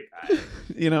straight guy.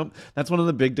 you know, that's one of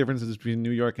the big differences between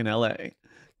New York and LA.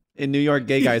 In New York,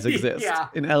 gay guys exist. Yeah.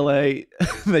 In LA,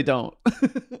 they don't.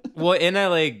 Well, in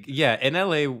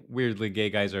LA, weirdly, gay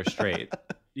guys are straight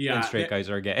Yeah, and straight guys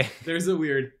are gay. there's a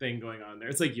weird thing going on there.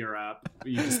 It's like Europe.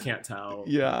 You just can't tell.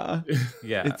 Yeah.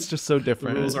 Yeah, It's just so The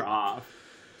different. rules are off.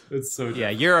 It's so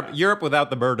yeah. different. Europe without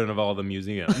the burden of all the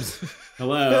museums.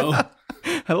 Hello.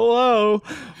 Hello.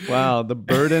 Wow, the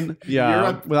burden. Yeah.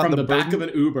 Europe without from the burden, back of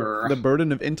an Uber. the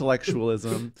burden of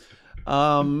intellectualism.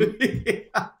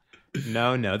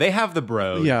 No, they have the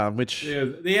Broad. Yeah, which Yeah,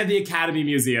 they have the Academy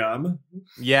Museum.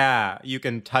 Yeah, you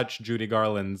can touch Judy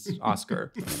Garland's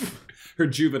Oscar, Her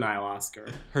juvenile Oscar.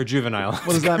 her juvenile.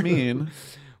 what does that mean?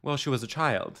 Well, she was a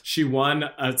child. She won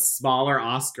a smaller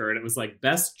Oscar, and it was like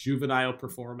Best Juvenile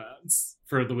Performance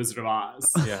for The Wizard of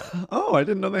Oz. Yeah. Oh, I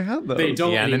didn't know they had those. They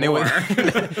don't Yeah, and then they anymore.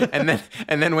 would,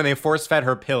 and then when they force fed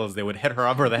her pills, they would hit her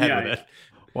over the head Yeah, with it.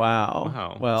 Wow.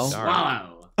 Wow. Well, Sorry.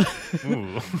 Swallow.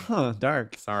 Ooh, huh,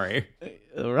 dark. sorry.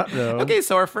 Ruh-roh. Okay,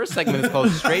 so our first segment is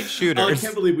called Straight Oh, I Shooters.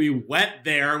 can't believe we went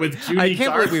there with Judy I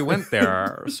can't believe we Garland. went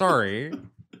there. Sorry.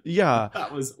 Yeah.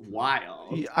 That was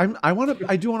wild.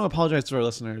 I do want to apologize to our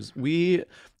listeners.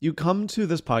 You come to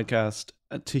this podcast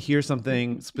to hear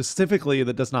something specifically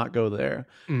that does not go there.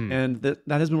 And that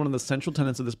has been one of the central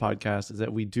tenets of this podcast, is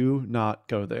that we do not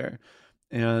go there.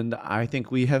 And I think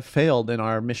we have failed in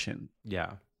our mission.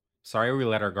 Yeah. Sorry we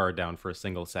let our guard down for a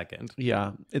single second.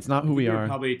 Yeah. It's not who we were are.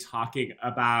 Probably talking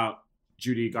about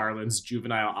Judy Garland's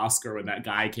juvenile Oscar when that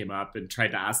guy came up and tried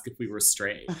to ask if we were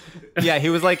straight. Yeah, he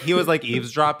was like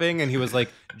eavesdropping, and he was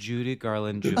like, Judy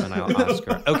Garland juvenile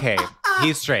Oscar. Okay,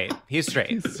 he's straight. He's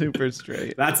Super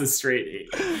straight. That's a straightie.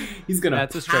 He's gonna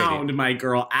pound my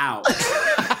girl out.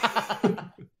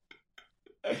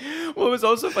 Well, it was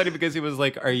also funny because he was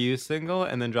like, "Are you single?"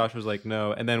 And then Josh was like,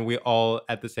 "No." And then we all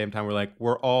at the same time were like,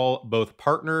 "We're all both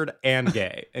partnered and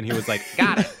gay." And he was like,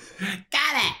 "Got it,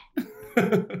 got it."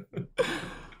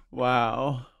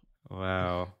 Wow.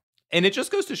 And it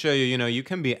just goes to show you, you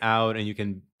can be out and you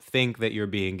can think that you're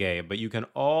being gay, but you can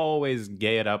always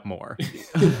gay it up more.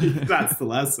 That's the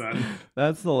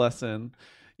lesson.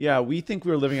 Yeah, we think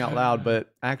we're living out loud,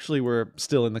 but actually we're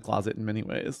still in the closet in many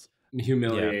ways.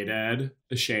 Humiliated,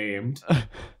 ashamed.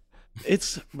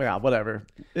 Whatever.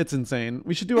 It's insane.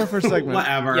 We should do our first segment.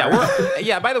 Whatever.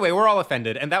 Yeah, by the way, we're all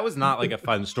offended, and that was not like a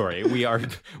fun story. We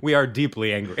are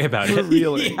deeply angry about it.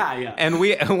 Really? Yeah. And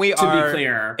we to are be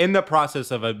clear, in the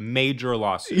process of a major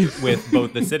lawsuit with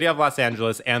both the city of Los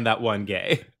Angeles and that one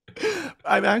gay.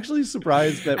 I'm actually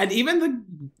surprised that and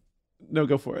even No,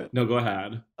 go for it. No, go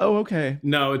ahead. Oh, okay.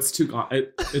 No, it's too gone.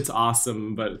 It's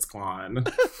awesome, but it's gone.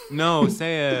 No,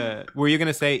 say it. Were you going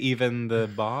to say even the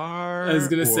bar? I was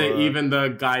going to say even the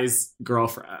guy's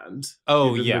girlfriend.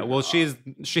 Oh, even yeah. Well, she's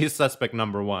suspect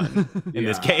number one in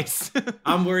this case.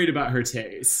 I'm worried about her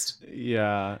taste.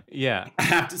 Yeah. Yeah.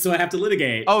 So I have to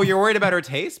litigate. Oh, you're worried about her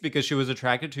taste because she was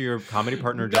attracted to your comedy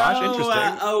partner, Josh? No,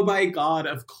 Interesting. Oh my God,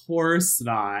 of course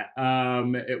not.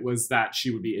 It was that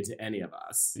she would be into any of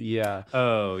us. Yeah.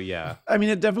 Oh, yeah. I mean,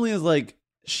 it definitely is like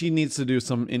she needs to do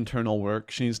some internal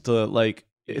work. She needs to like,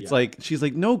 it's like, she's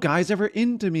like, no guy's ever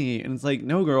into me. And it's like,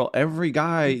 no, girl, every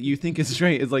guy you think is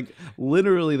straight is like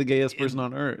literally the gayest person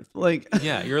on earth. Like,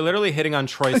 yeah, you're literally hitting on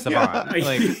Troye Sivan.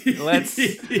 Like, let's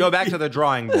go back to the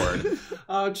drawing board.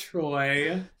 Oh,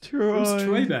 Troy. Where's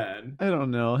Troy then? I don't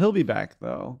know. He'll be back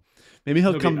though. Maybe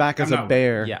he'll come back as a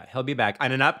bear. Yeah, he'll be back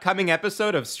on an upcoming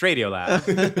episode of Stradio Lab.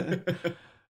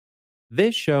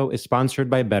 This show is sponsored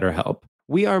by BetterHelp.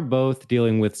 We are both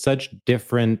dealing with such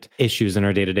different issues in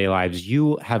our day-to-day lives.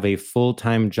 You have a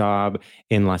full-time job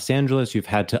in Los Angeles. You've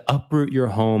had to uproot your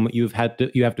home. You have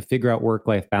to figure out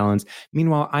work-life balance.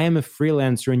 Meanwhile, I am a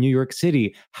freelancer in New York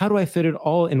City. How do I fit it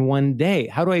all in one day?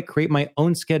 How do I create my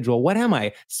own schedule? What am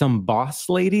I? Some boss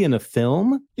lady in a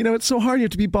film? You know, it's so hard. You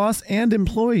have to be boss and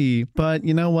employee. But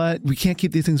you know what? We can't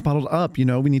keep these things bottled up. You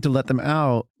know, we need to let them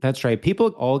out. That's right. People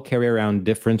all carry around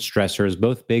different stressors,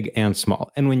 both big and small.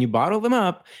 And when you bottle them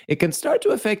up, it can start to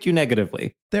affect you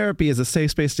negatively. Therapy is a safe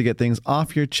space to get things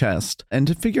off your chest and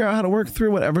to figure out how to work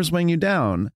through whatever's weighing you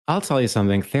down. I'll tell you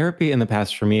something. Therapy in the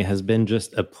past for me has been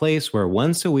just a place where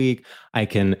once a week I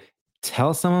can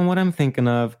tell someone what I'm thinking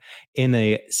of in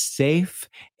a safe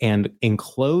and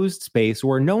enclosed space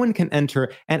where no one can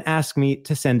enter and ask me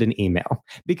to send an email,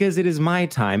 because it is my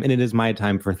time and it is my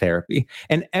time for therapy.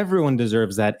 And everyone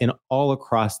deserves that in all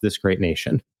across this great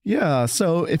nation. Yeah,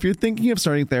 so if you're thinking of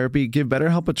starting therapy, give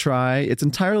BetterHelp a try. It's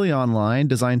entirely online,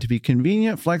 designed to be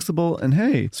convenient, flexible, and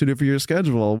hey, suited for your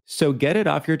schedule. So get it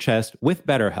off your chest with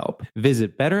BetterHelp.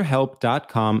 Visit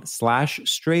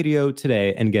betterhelp.com/Stradio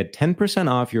today and get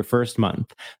 10% off your first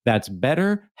month. That's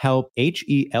BetterHelp,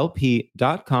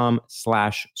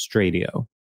 HELP.com/Stradio.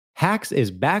 Hacks is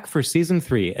back for season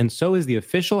 3, and so is the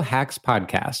official Hacks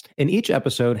podcast. In each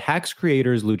episode, Hacks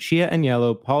creators Lucia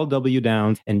Agnello, Paul W.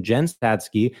 Downs, and Jen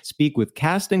Statsky speak with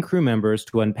cast and crew members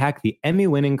to unpack the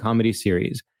Emmy-winning comedy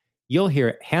series. You'll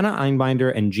hear Hannah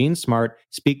Einbinder and Gene Smart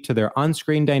speak to their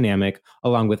on-screen dynamic,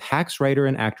 along with Hacks writer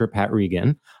and actor Pat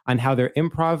Regan, on how their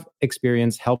improv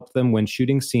experience helped them when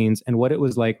shooting scenes and what it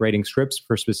was like writing scripts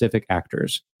for specific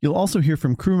actors. You'll also hear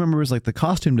from crew members like the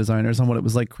costume designers on what it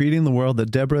was like creating the world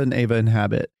that Deborah and Ava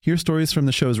inhabit. Hear stories from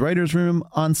the show's writer's room,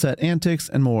 on-set antics,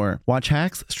 and more. Watch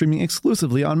Hacks streaming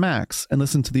exclusively on Max, and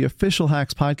listen to the official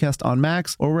Hacks podcast on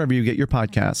Max or wherever you get your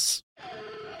podcasts.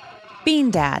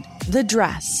 Bean Dad, The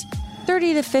Dress,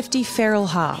 30 to 50 Feral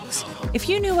Hogs. If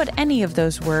you knew what any of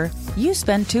those were, you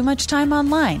spend too much time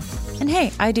online. And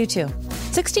hey, I do too.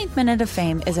 16th Minute of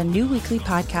Fame is a new weekly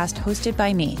podcast hosted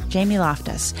by me, Jamie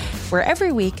Loftus, where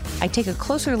every week I take a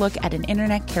closer look at an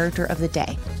internet character of the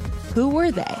day. Who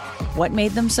were they? What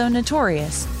made them so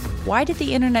notorious? Why did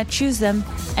the internet choose them?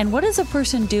 And what does a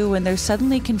person do when they're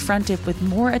suddenly confronted with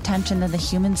more attention than the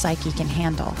human psyche can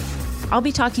handle? I'll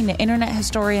be talking to internet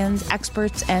historians,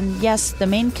 experts, and yes, the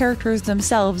main characters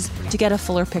themselves to get a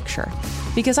fuller picture.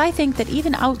 Because I think that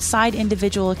even outside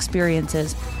individual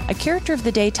experiences, a character of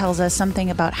the day tells us something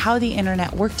about how the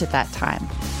internet worked at that time,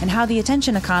 and how the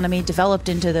attention economy developed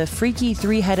into the freaky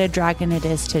three-headed dragon it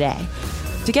is today.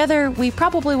 Together, we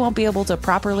probably won't be able to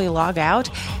properly log out,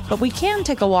 but we can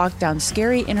take a walk down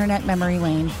scary internet memory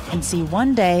lane and see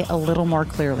one day a little more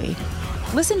clearly.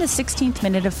 Listen to 16th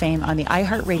Minute of Fame on the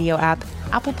iHeartRadio app,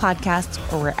 Apple Podcasts,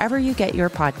 or wherever you get your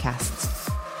podcasts.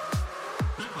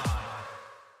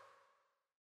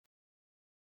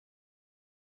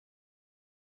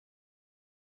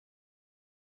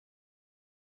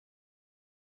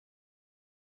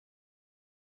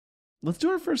 Let's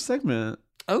do our first segment.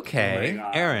 Okay, Oh my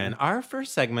God. Aaron, our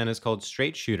first segment is called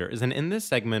Straight Shooters. And in this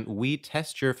segment, we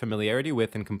test your familiarity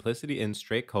with and complicity in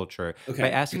straight culture Okay.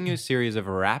 by asking you a series of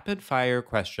rapid fire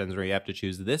questions where you have to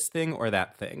choose this thing or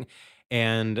that thing.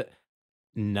 And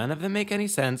none of them make any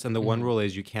sense. And the one rule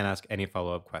is you can't ask any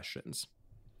follow-up questions.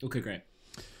 Okay, great.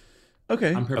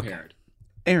 Okay. I'm prepared.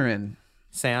 Aaron.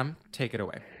 Sam, take it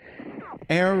away.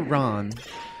 Aaron.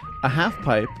 A half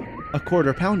pipe, a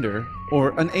quarter pounder,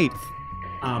 or an eighth?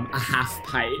 A half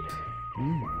pipe.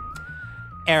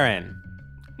 Aaron,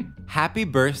 happy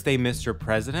birthday, Mr.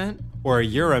 President, or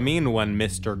you're a mean one,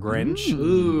 Mr. Grinch.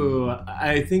 Ooh,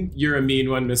 I think you're a mean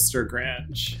one, Mr.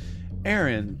 Grinch.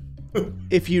 Aaron.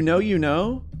 If you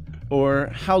know,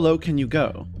 or how low can you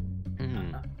go?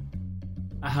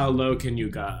 How low can you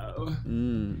go?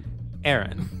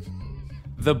 Aaron,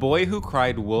 the boy who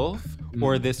cried wolf,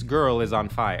 or this girl is on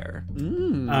fire.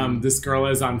 This girl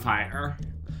is on fire.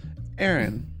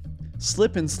 Aaron.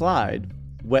 Slip and slide,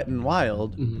 wet and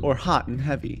wild, or hot and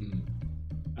heavy?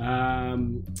 Wet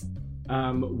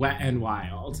and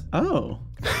wild. Oh.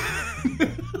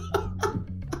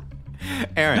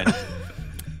 Aaron,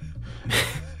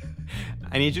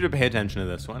 I need you to pay attention to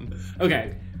this one.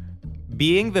 Okay.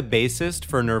 Being the bassist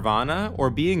for Nirvana or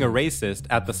being a racist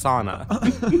at the sauna?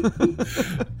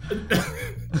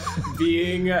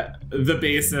 Being the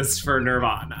bassist for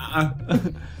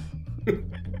Nirvana.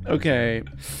 Okay.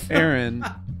 Aaron.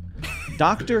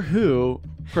 Doctor Who,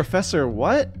 Professor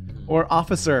what? Or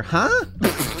Officer huh?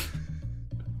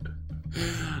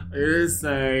 I just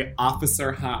say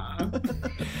Officer Huh.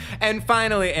 And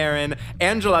finally, Aaron,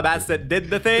 Angela Bassett did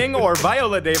the thing or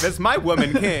Viola Davis, my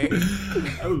woman king?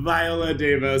 Viola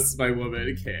Davis, my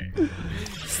woman king.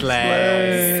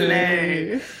 Slay.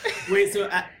 Slay. Wait, so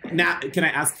now can I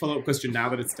ask a follow-up question now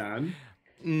that it's done?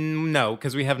 No,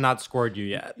 because we have not scored you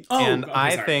yet. Oh, and okay,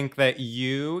 I sorry. think that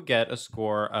you get a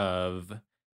score of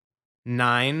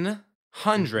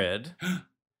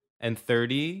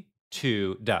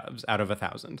 932 doves out of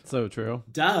 1,000. So true.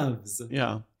 Doves.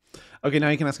 Yeah. Okay, now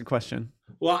you can ask a question.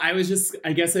 Well, I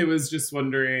guess I was just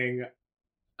wondering.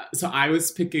 So I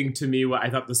was picking to me what I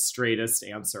thought the straightest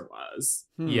answer was.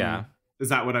 Yeah. Is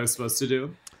that what I was supposed to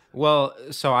do? Well,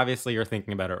 so obviously you're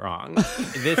thinking about it wrong.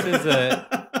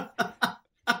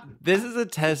 This is a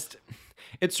test.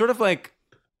 It's sort of like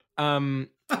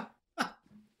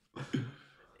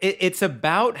it's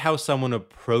about how someone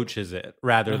approaches it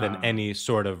rather than any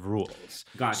sort of rules.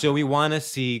 Gotcha. So we want to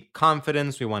see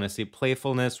confidence, we want to see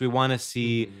playfulness, we want to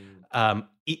see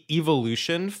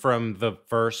evolution from the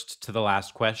first to the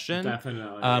last question.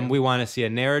 Definitely. We want to see a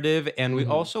narrative, and we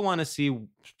also want to see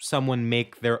someone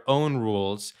make their own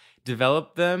rules,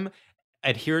 develop them,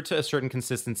 adhere to a certain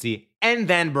consistency, and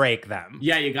then break them.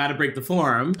 Yeah, you got to break the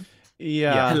form.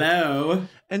 Yeah. Hello.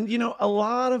 And a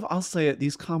lot of, I'll say it,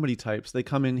 these comedy types, they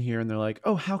come in here and they're like,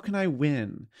 oh, how can I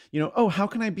win? Oh, how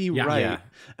can I be right? Yeah.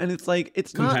 And it's like,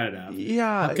 it's Competitive. not.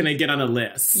 Yeah. How can I get on a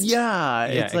list? Yeah.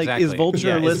 It's like, exactly. is Vulture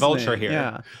Yeah, listening? is Vulture here?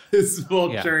 Yeah. This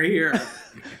vulture here.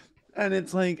 And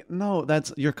it's like, no,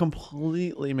 you're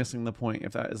completely missing the point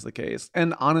if that is the case.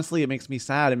 And honestly, it makes me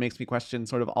sad. It makes me question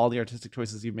sort of all the artistic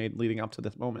choices you've made leading up to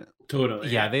this moment. Totally.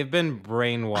 Yeah, they've been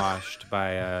brainwashed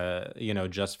by,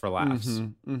 just for laughs.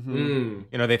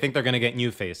 They think they're going to get new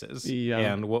faces. Yeah.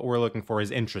 And what we're looking for is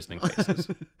interesting faces.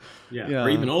 Yeah. Or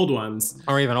even old ones.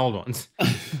 Or even old ones.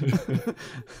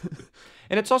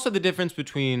 And it's also the difference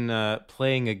between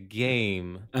playing a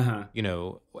game,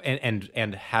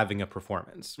 and having a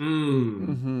performance. This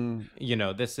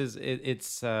is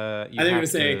it's. I think I'm going to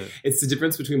say it's the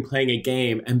difference between playing a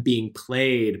game and being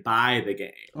played by the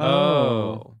game.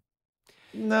 Oh.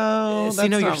 No, that's See,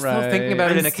 no, you're not still thinking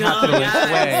about right. it in a capitalist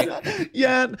way.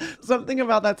 Yeah, something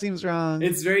about that seems wrong.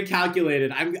 It's very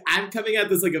calculated. I'm coming at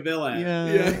this like a villain.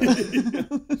 Yeah.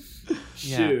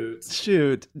 Shoot.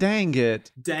 Shoot, dang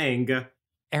it. Dang.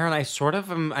 Aaron, I sort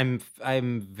of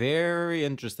I'm very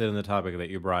interested in the topic that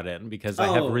you brought in because I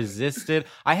have resisted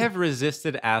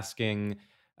asking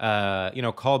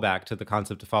callback to the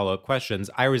concept of follow-up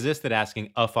questions. I resisted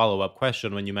asking a follow-up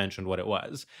question when you mentioned what it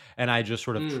was. And I just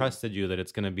sort of trusted you that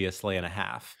it's going to be a slay and a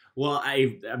half. Well,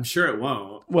 I'm sure it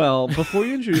won't. Well, before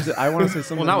you introduce it, I want to say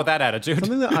something. Well, not with that attitude.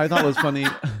 Something that I thought was funny.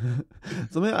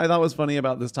 Something I thought was funny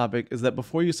about this topic is that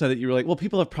before you said it, you were like, "Well,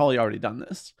 people have probably already done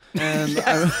this," and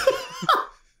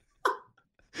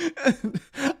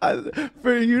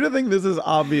for you to think this is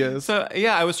obvious. So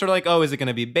yeah, I was sort of like, oh, is it going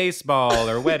to be baseball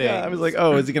or wedding? Yeah, I was like,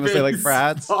 oh, is he going to say like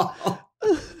frats?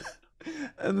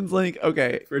 And it's like,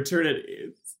 okay,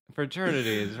 fraternities,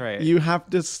 right? You have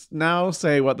to now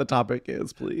say what the topic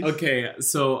is, please. Okay,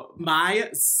 so my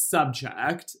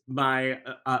subject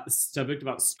about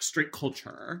straight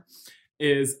culture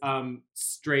is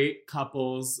straight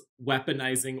couples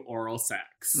weaponizing oral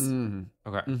sex. Okay.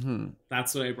 Mm-hmm.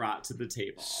 That's what I brought to the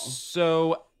table.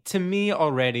 So to me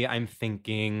already, I'm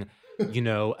thinking,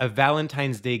 a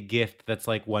Valentine's Day gift that's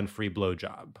like one free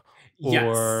blowjob. Yes.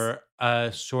 Or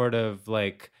a sort of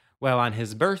like, well, on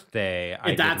his birthday,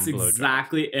 I That's give him blowjob.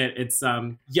 exactly it. It's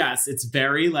yes, it's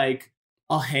very like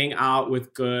I'll hang out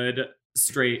with good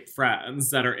straight friends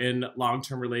that are in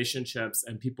long-term relationships,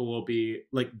 and people will be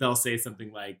like, they'll say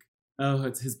something like, oh,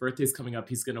 it's his birthday's coming up,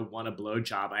 he's gonna want a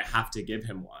blowjob, I have to give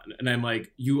him one. And I'm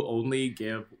like, you only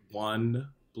give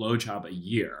one blowjob a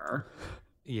year.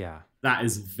 Yeah. That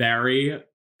is very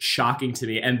shocking to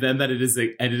me. And then that it is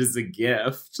a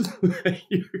gift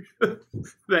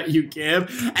that you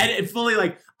give, and it fully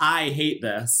like, I hate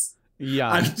this.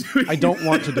 Yeah, I don't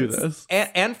want to do this.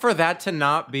 And for that to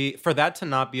not be a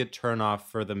turnoff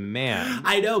for the man.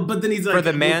 I know, but then he's like, for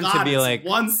the man to be it's like,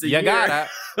 once a you year. gotta.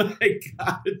 I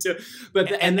gotta do it.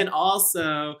 But and then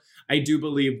also, I do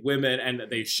believe women, and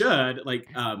they should, like,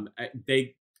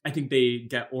 I think they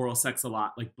get oral sex a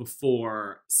lot, like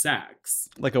before sex,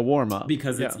 like a warm up,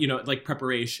 because it's like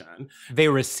preparation. They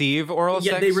receive oral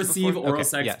sex. Yeah, they receive before? oral Okay,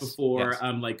 sex yes, before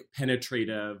yes. Like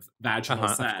penetrative vaginal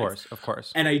sex. Of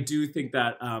course. And I do think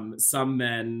that some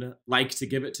men like to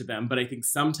give it to them, but I think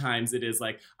sometimes it is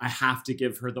like, I have to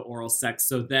give her the oral sex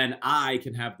so then I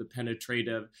can have the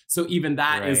penetrative. So even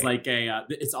that is like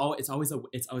it's always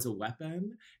a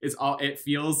weapon. It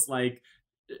feels like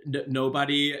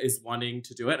nobody is wanting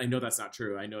to do it. I know that's not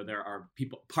true. I know there are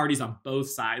parties on both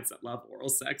sides that love oral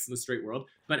sex in the straight world,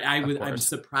 but I'm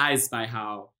surprised by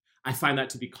how I find that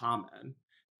to be common,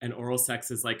 and oral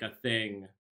sex is like a thing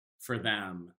for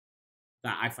them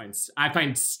that I find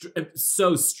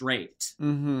so straight.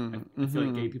 I feel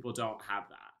like gay people don't have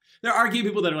that. There are gay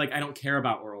people that are like, I don't care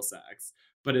about oral sex,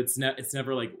 but it's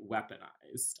never like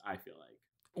weaponized, I feel like.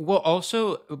 Well,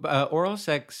 also, oral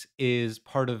sex is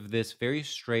part of this very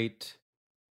straight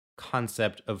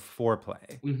concept of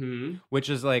foreplay, which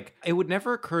is like, it would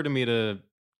never occur to me to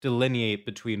delineate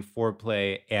between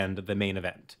foreplay and the main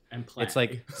event. And play. It's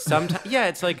like, sometimes,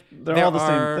 it's like, they're all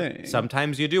the same thing.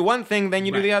 Sometimes you do one thing, then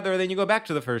you do the other, then you go back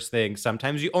to the first thing.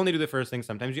 Sometimes you only do the first thing,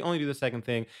 sometimes you only do the second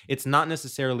thing. It's not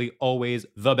necessarily always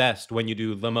the best when you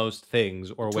do the most things,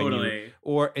 or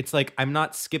or it's like, I'm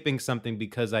not skipping something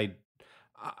because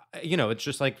it's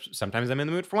just like, sometimes I'm in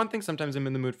the mood for one thing, sometimes I'm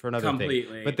in the mood for another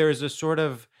thing. But there's a sort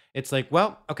of, it's like,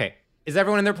 well, okay, is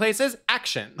everyone in their places?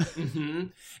 Action.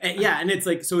 And it's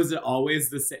like, so is it always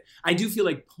the same? I do feel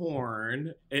like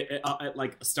porn, it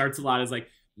like starts a lot as like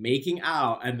making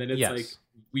out, and then it's like,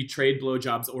 we trade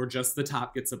blowjobs, or just the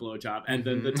top gets a blowjob, and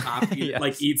then the top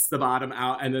eats the bottom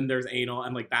out, and then there's anal,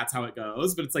 and like that's how it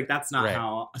goes. But it's like, that's not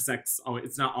how sex.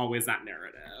 It's not always that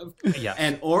narrative. Yeah.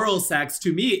 And oral sex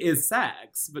to me is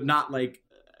sex, but not like,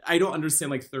 I don't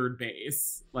understand like third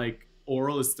base. Like,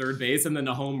 oral is third base, and then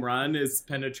a home run is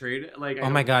penetrated. Like, oh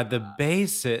my god, the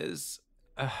bases.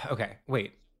 Okay,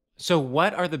 wait. So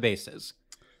what are the bases?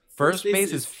 First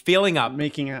base is feeling up,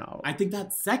 making out. I think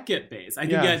that's second base. I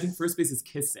think first base is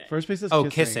kissing. First base is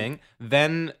kissing.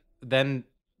 Then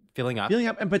feeling up,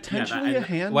 and potentially a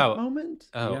hand moment.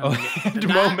 Hand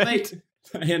moment.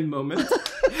 Hand moment.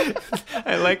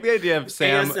 I like the idea of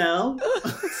Sam. ASL.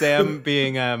 Sam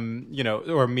being,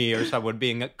 or me or someone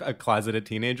being a closeted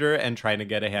teenager and trying to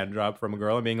get a hand job from a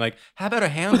girl and being like, how about a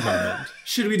hand moment?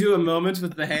 Should we do a moment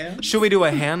with the hand? Should we do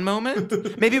a hand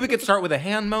moment? Maybe we could start with a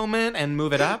hand moment and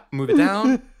move it up, move it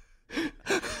down.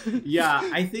 Yeah,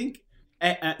 I think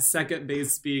at second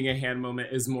base being a hand moment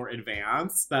is more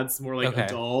advanced. That's more like Okay.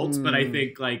 adult. But I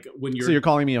think like when you're So you're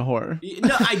calling me a whore?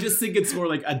 no, I just think it's more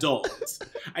like adult.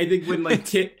 I think when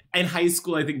like in high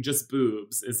school, I think just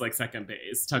boobs is like second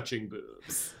base, touching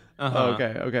boobs. Uh-huh.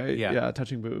 Okay. Yeah. Yeah,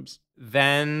 touching boobs.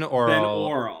 Then oral. Then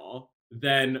oral.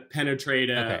 Then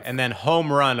penetrative. Okay, and then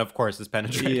home run, of course, is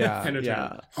penetrative. Yeah, penetrative.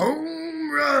 yeah.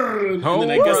 Home run. Home and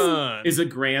then I guess run. is a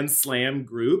grand slam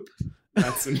group.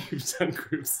 That's when you've done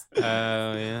groups. Oh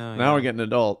yeah. Now we're getting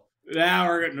adult. Now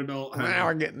we're getting adult. Now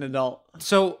we're getting adult.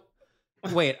 So,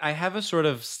 wait, I have a sort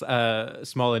of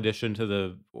small addition to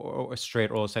the straight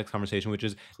oral sex conversation, which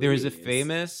is there is a Please.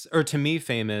 famous, or to me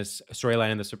famous,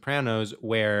 storyline in The Sopranos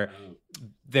where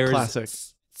there's Classic.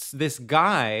 This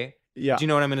guy. Yeah. Do you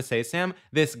know what I'm going to say, Sam?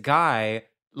 This guy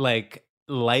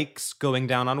likes going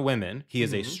down on women. He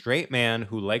is a straight man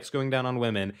who likes going down on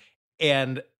women,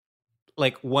 and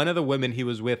like one of the women he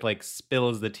was with like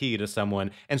spills the tea to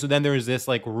someone, and so then there's this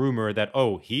like rumor that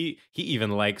he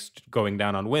even likes going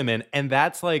down on women, and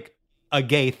that's like a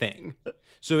gay thing.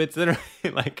 So it's literally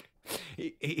like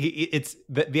it's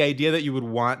the idea that you would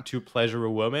want to pleasure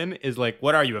a woman is like,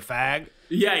 what are you, a fag?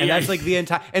 Yeah, And that's like the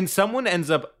entire, and someone ends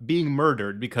up being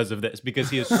murdered because of this, because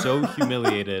he is so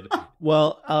humiliated.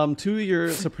 Well, to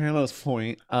your Sopranos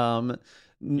point,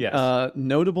 Yes.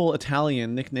 notable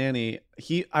Italian Nick Nanny,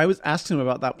 I was asking him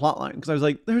about that plot line because I was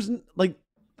like,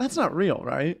 that's not real,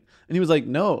 right? And he was like,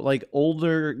 no, like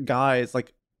older guys,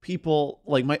 like people,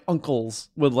 like my uncles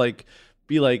would like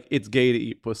be like, it's gay to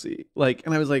eat pussy, like,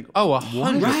 and I was like, Oh,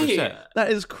 100%. Right.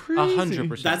 that is crazy.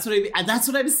 100%. That's what that's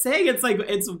what I'm saying. It's like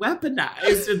it's weaponized.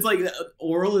 It's like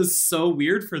oral is so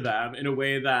weird for them in a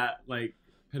way that like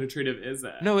penetrative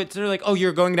isn't. No, it's they're like, oh,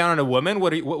 you're going down on a woman?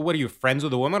 What are you friends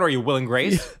with a woman? Or are you Will and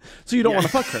Grace? So you don't want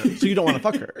to fuck her. So you don't want to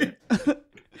fuck her.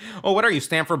 Oh, what are you,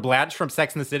 Stanford Blatch from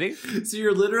Sex and the City? So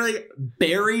you're literally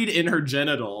buried in her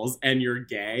genitals and you're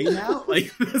gay now?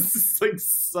 Like this is like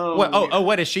so What? weird.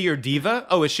 What? Is she your diva?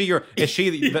 Oh, is she is she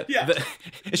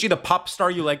the pop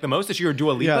star you like the most? Is she your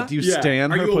Dua Lipa? Yeah. Do you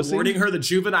stand Are her you pussy? awarding her the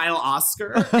juvenile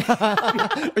Oscar?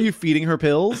 Are you feeding her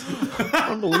pills?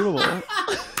 Unbelievable.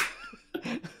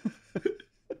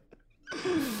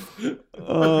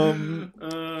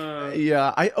 Yeah.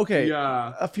 Yeah.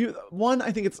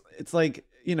 I think it's like,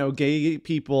 gay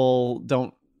people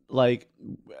don't like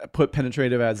put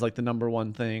penetrative as like the number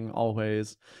one thing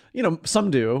always.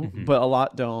 Some do, but a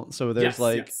lot don't. So there's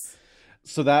Yes.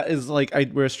 so that is like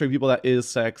we're straight people, that is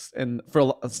sex, and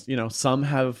for some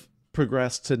have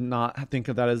progressed to not think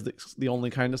of that as the only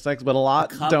kind of sex, but a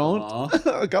lot don't.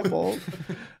 A couple.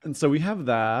 And so we have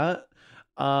that.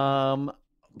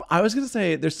 I was gonna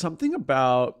say there's something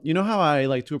about, how I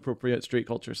like to appropriate straight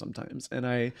culture sometimes, and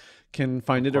I can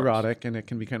find it erotic and it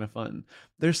can be kind of fun.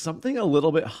 There's something a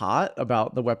little bit hot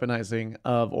about the weaponizing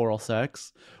of oral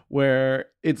sex, where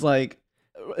it's like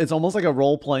it's almost like a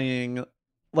role playing.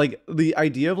 Like the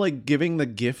idea of like giving the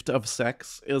gift of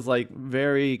sex is like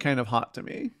very kind of hot to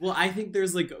me. Well, I think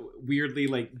there's like weirdly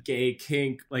like gay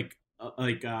kink,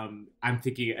 I'm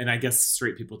thinking, and I guess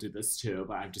straight people do this too,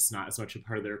 but I'm just not as much a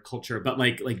part of their culture. But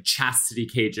like chastity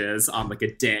cages on like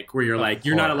a dick, where you're like,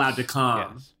 you're not allowed to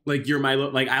come. Yes. Like you're my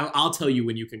I'll tell you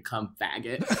when you can come,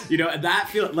 faggot. And that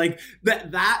feel like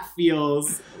that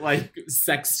feels like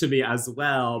sex to me as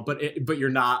well. But you're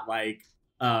not like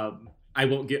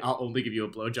I'll only give you a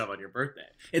blowjob on your birthday.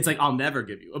 It's like, I'll never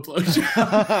give you a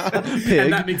blowjob. Pig.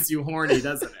 And that makes you horny,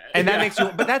 doesn't it? And that makes you,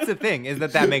 but that's the thing, is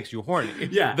that makes you horny.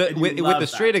 Yeah, and you With love the that,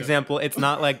 straight don't you? example, it's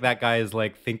not like that guy is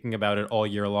like thinking about it all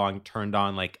year long, turned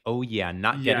on, like, oh yeah,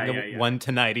 not getting one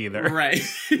tonight either. Right.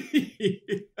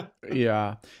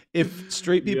 Yeah. If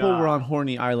straight people were on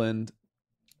Horny Island,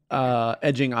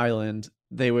 Edging Island,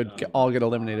 they would all get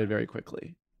eliminated very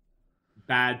quickly.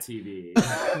 Bad TV.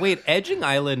 Wait, Edging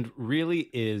Island really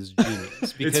is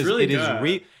genius because really it is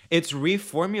good. it's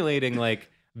reformulating like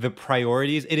the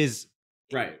priorities. It is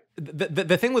Right.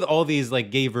 The thing with all these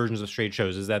like gay versions of straight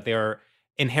shows is that they are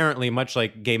inherently, much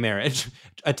like gay marriage,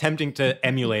 attempting to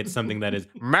emulate something that is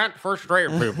meant for straight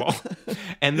people.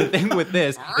 And the thing with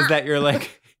this is that you're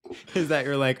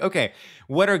like, okay,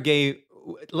 what are gay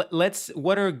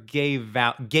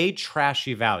gay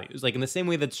trashy values? Like in the same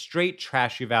way that straight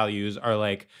trashy values are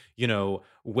like,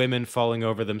 women falling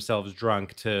over themselves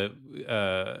drunk to,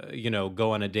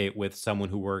 go on a date with someone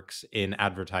who works in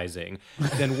advertising,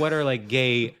 then what are like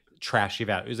gay trashy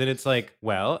values? And it's like,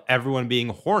 well, everyone being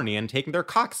horny and taking their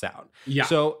cocks out. Yeah.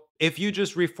 So if you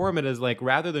just reform it as like,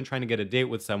 rather than trying to get a date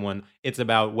with someone, it's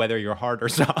about whether you're hard or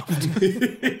soft.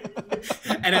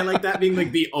 And I like that being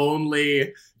like the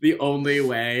only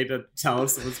way to tell if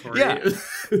someone's horny. Yeah.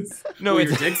 No, Well,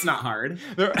 your it's dick's not hard.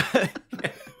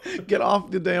 Get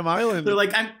off the damn island. They're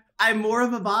like, I'm more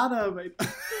of a bottom.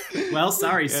 Well,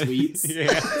 sorry, sweets.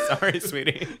 Yeah, sorry,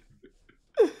 sweetie.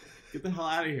 Get the hell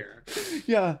out of here.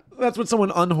 Yeah, that's what someone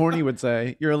unhorny would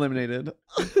say. You're eliminated.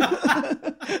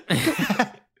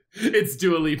 It's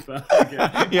Dua Lipa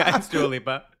again. Yeah, it's Dua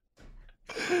Lipa.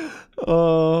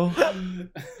 Oh.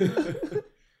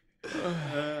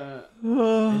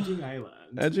 Edging Island.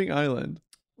 Edging Island.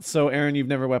 So, Aaron, you've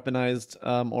never weaponized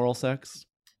oral sex?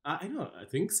 I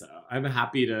think so. I'm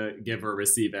happy to give or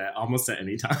receive it almost at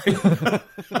any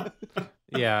time.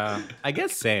 Yeah, I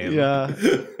guess same. Yeah.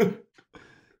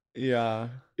 Yeah.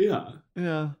 Yeah.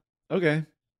 Yeah. Okay.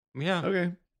 Yeah.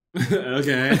 Okay.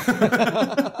 Okay.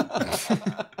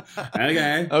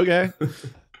 Okay. Okay.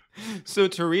 So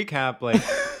to recap, like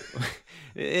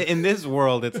in this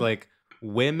world, it's like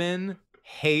women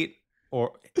hate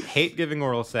giving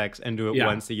oral sex and do it Yeah.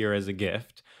 once a year as a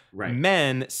gift. Right.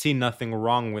 Men see nothing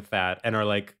wrong with that and are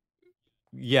like,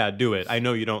 yeah, do it. I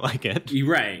know you don't like it.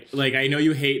 Right. Like, I know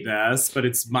you hate this, but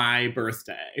it's my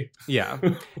birthday. Yeah.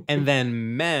 And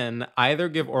then men either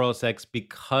give oral sex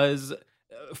because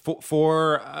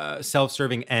for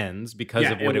self-serving ends because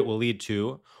Yeah, of what it will lead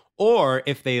to, or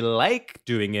if they like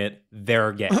doing it,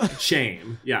 they're gay.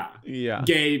 Shame. Yeah. Yeah.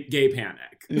 Gay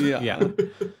panic. Yeah. Yeah.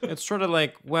 It's sort of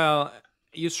like, well,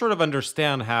 you sort of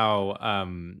understand how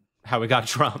we got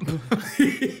Trump.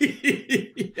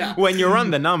 Yeah. When you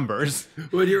run the numbers,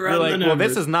 When you're you're on like, the well,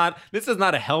 numbers. this is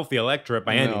not a healthy electorate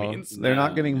by any No, means. They're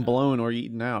not getting blown or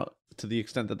eaten out to the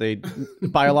extent that they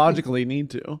biologically need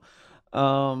to.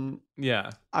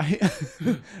 Yeah.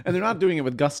 And they're not doing it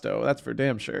with gusto. That's for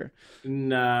damn sure.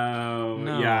 No.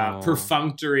 No. Yeah.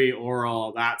 Perfunctory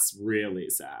oral. That's really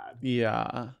sad.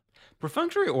 Yeah.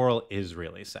 Perfunctory oral is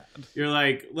really sad. You're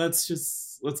like, let's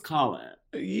call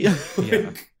it. Yeah.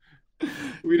 Yeah.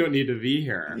 We don't need to be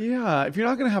here. Yeah. If you're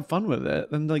not gonna have fun with it,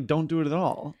 then like don't do it at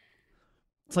all.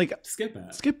 It's like Skip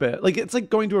it. skip it. Like it's like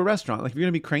going to a restaurant. Like if you're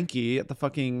gonna be cranky at the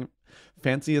fucking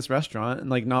fanciest restaurant and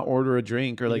like not order a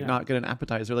drink or like Yeah. not get an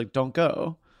appetizer, like don't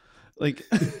go. Like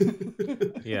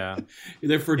Yeah. You're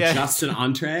there for Yeah. just an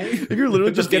entree. if you're literally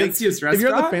The just getting fanciest if you're at the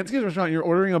restaurant? fanciest restaurant, you're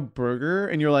ordering a burger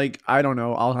and you're like, I don't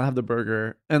know, I'll have the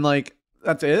burger. And like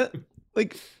that's it.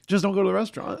 Like just don't go to the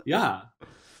restaurant. Yeah.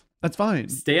 That's fine.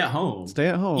 Stay at home. Stay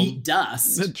at home. Eat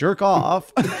dust. Jerk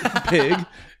off, pig.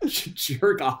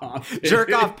 Jerk off.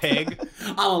 Jerk off, pig.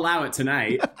 I'll allow it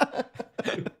tonight.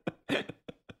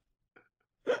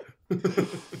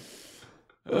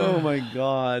 Oh my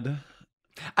god.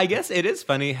 I guess it is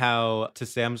funny how, to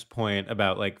Sam's point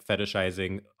about like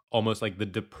fetishizing almost like the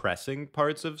depressing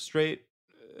parts of straight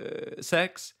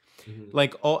sex.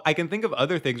 Like, oh, I can think of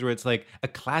other things where it's like a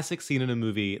classic scene in a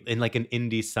movie, in like an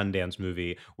indie Sundance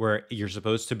movie, where you're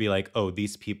supposed to be like, oh,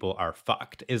 these people are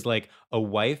fucked, is like a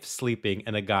wife sleeping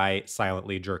and a guy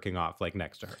silently jerking off like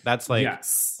next to her. That's like,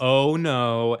 Yes. oh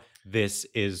no, this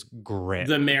is grim.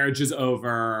 The marriage is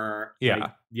over. Yeah.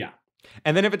 Like, yeah.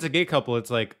 And then if it's a gay couple, it's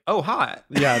like, oh, hot.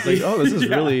 Yeah, it's like, oh, this is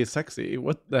Yeah. really sexy.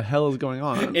 What the hell is going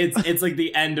on? It's like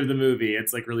the end of the movie.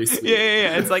 It's like really sweet.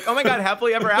 Yeah. It's like, oh my God,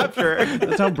 happily ever after.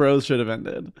 That's how Bros should have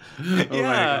ended. Oh my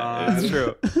Yeah, God. it's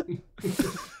true.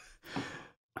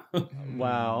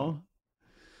 Wow.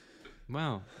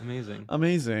 Wow, amazing.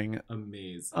 Amazing.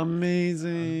 Amazing.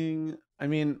 Amazing. I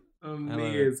mean,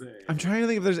 Amazing. I'm trying to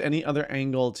think if there's any other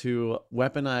angle to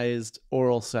weaponized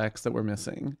oral sex that we're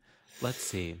missing. Let's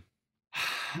see.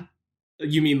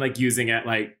 You mean like using it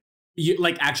like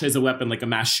actually as a weapon, like a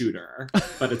mass shooter,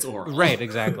 but it's oral. Right,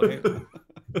 exactly.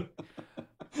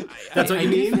 That's what you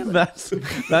mean? That's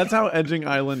how Edging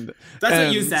Island. That's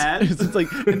what you ends. said. It's like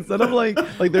instead of like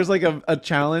there's like a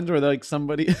challenge where like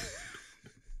somebody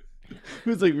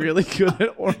who's like really good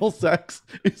at oral sex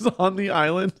is on the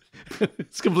island.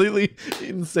 It's completely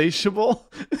insatiable.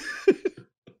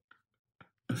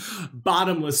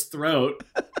 Bottomless throat.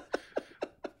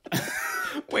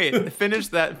 Wait, finish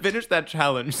that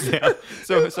challenge, Sam.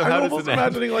 So I'm how does almost it end?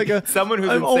 imagining like a Someone who's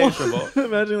I'm almost insatiable.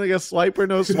 imagining like a swipe or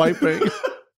no swiping.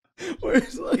 Where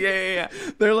it's like, Yeah.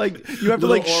 they're like you have to Little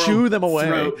like oral shoo them away,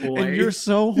 throat boy. and you're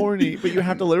so horny, but you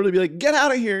have to literally be like, "Get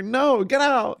out of here! No, get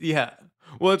out!" Yeah.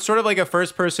 Well, it's sort of like a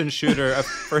first-person shooter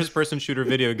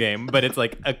video game, but it's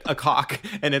like a cock,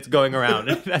 and it's going around,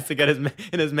 and it has to get in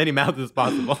as many mouths as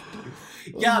possible.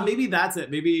 Yeah, maybe that's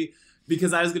it. Maybe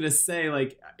because I was gonna say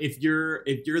like if you're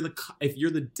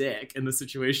the dick in the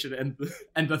situation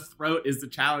and the throat is the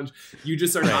challenge, you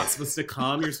just are not supposed to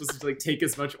come. You're supposed to like take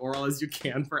as much oral as you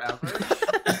can forever.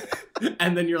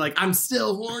 and then you're like, I'm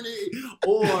still horny?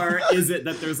 Or is it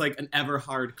that there's like an ever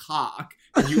hard cock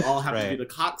and you all have to be the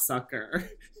cocksucker?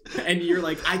 And you're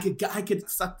like, I could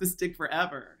suck this dick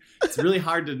forever. It's really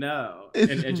hard to know.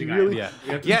 In Edgy Guy.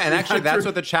 Yeah, and actually that's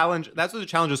what the challenge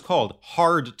is called.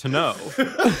 Hard to know.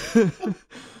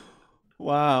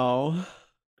 Wow.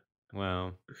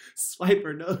 Swipe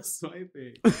or no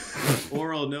swiping.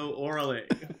 Oral, no oraling.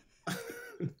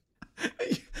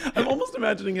 I'm almost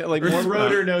imagining it like or more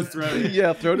throat or no throating.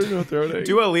 Yeah, throat or no throating.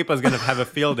 Dua Lipa's gonna have a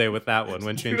field day with that one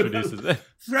when she introduces it.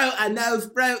 Throat and no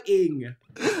throating.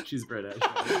 She's British.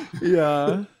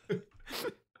 Yeah.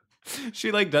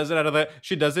 She like does it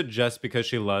she does it just because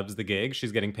she loves the gig.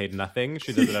 She's getting paid nothing.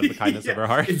 She does it out of the kindness of her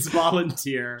heart. It's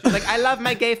volunteer. She's like, I love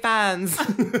my gay fans.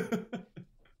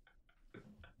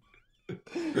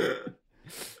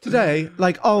 Today,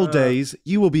 like all days,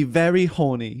 you will be very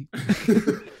horny.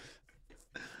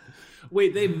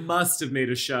 Wait, they must have made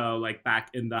a show like back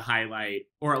in the highlight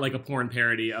or like a porn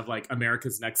parody of like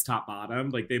America's Next Top Bottom.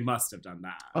 Like they must have done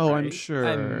that. Oh, right? I'm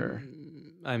sure.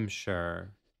 I'm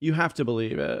sure. You have to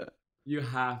believe it. You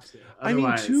have to.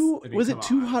 Otherwise, was it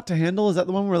Too Hot to Handle? Is that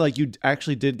the one where like you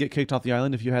actually did get kicked off the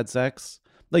island if you had sex?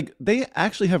 Like they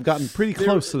actually have gotten pretty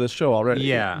close to this show already.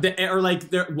 Yeah. Or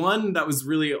like there one that was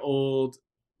really old,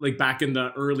 like back in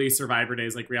the early Survivor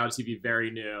days, like reality TV,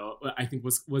 very new. I think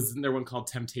wasn't there one called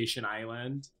Temptation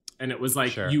Island? And it was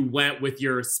like you went with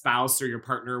your spouse or your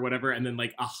partner or whatever, and then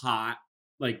like a hot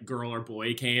like girl or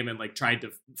boy came and like tried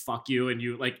to fuck you, and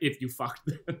you like if you fucked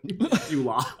them, you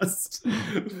lost.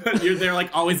 But they're like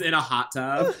always in a hot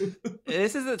tub.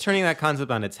 This is turning that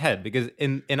concept on its head, because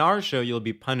in our show you'll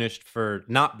be punished for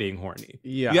not being horny.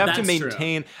 Yeah, you have to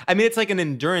maintain. True. I mean, it's like an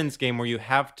endurance game where you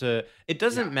have to. It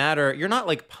doesn't matter. You're not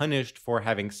like punished for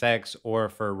having sex or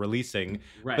for releasing,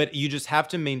 but you just have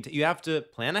to maintain. You have to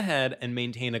plan ahead and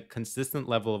maintain a consistent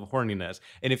level of horniness.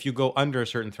 And if you go under a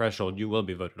certain threshold, you will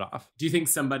be voted off. Do you think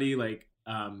somebody like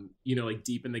like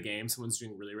deep in the game, someone's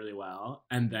doing really, really well,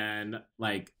 and then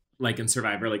like in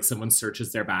Survivor, like someone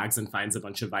searches their bags and finds a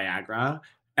bunch of Viagra,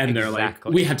 and they're like,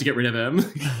 we have to get rid of him.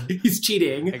 He's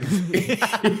cheating.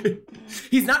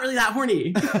 He's not really that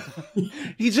horny.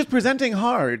 He's just presenting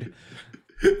hard,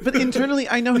 but internally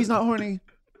I know he's not horny.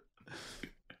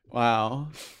 Wow.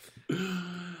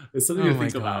 It's something to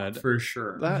think about, for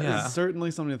sure. That is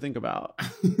certainly something to think about.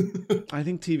 I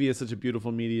think TV is such a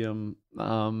beautiful medium.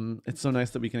 It's so nice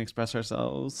that we can express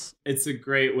ourselves. It's a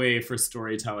great way for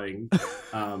storytelling.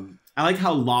 I like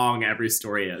how long every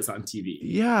story is on TV.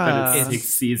 Yeah. But it takes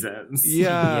seasons.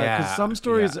 Yeah, because some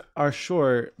stories are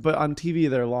short, but on TV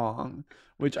they're long,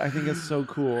 which I think is so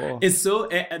cool. This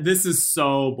is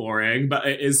so boring, but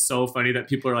it is so funny that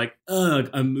people are like, ugh,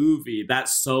 a movie,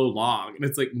 that's so long. And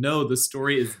it's like, no, the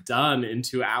story is done in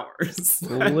 2 hours.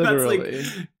 Literally.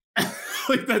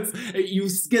 You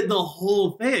get the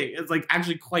whole thing. It's like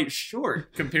actually quite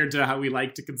short compared to how we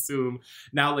like to consume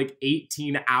now, like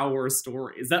 18-hour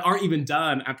stories that aren't even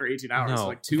done after 18 hours. So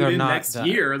like tune in next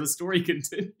year, the story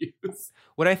continues.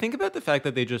 What I think about the fact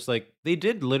that they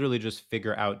did literally just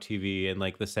figure out TV in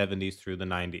like the 70s through the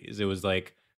 90s. It was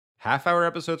like half-hour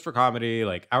episodes for comedy,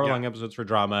 like hour-long episodes for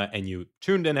drama, and you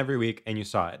tuned in every week and you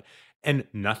saw it. And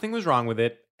nothing was wrong with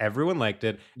it. Everyone liked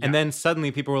it. Yeah. And then suddenly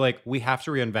people were like, we have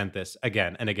to reinvent this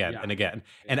again and again and again.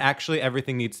 Yeah. And actually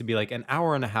everything needs to be like an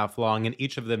hour and a half long, and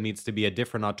each of them needs to be a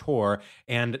different auteur,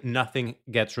 and nothing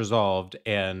gets resolved.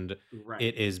 And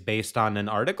it is based on an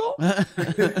article.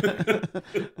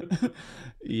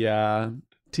 Yeah.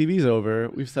 TV's over.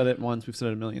 We've said it once. We've said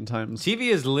it a million times.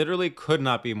 TV is literally could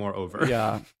not be more over.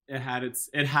 Yeah. It had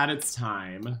its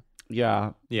time.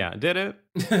 Yeah. Yeah. Did it?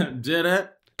 Did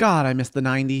it? God, I miss the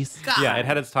 90s. God. Yeah, it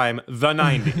had its time. The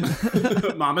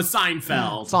 90s. Mama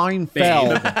Seinfeld.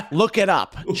 Seinfeld. Look it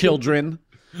up, children.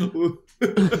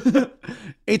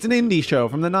 It's an indie show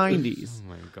from the 90s. Oh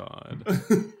my God.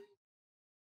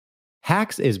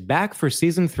 Hacks is back for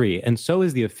season 3, and so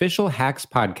is the official Hacks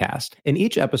podcast. In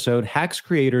each episode, Hacks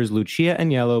creators Lucia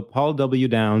Agnello, Paul W.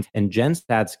 Downs, and Jen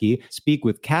Statsky speak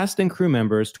with cast and crew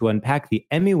members to unpack the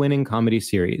Emmy-winning comedy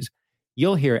series.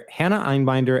 You'll hear Hannah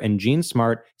Einbinder and Gene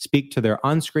Smart speak to their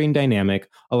on-screen dynamic,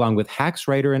 along with Hacks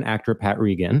writer and actor Pat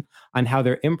Regan, on how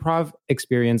their improv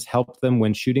experience helped them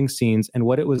when shooting scenes and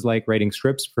what it was like writing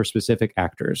scripts for specific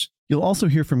actors. You'll also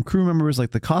hear from crew members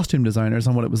like the costume designers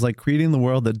on what it was like creating the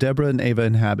world that Deborah and Ava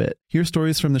inhabit. Hear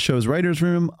stories from the show's writer's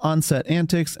room, on-set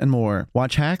antics, and more.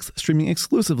 Watch Hacks streaming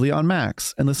exclusively on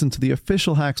Max, and listen to the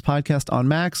official Hacks podcast on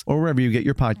Max or wherever you get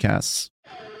your podcasts.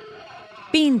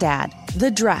 Bean Dad, The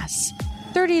Dress,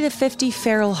 30 to 50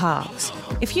 Feral Hogs.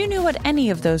 If you knew what any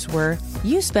of those were,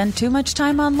 you spend too much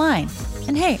time online.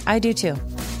 And hey, I do too.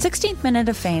 16th Minute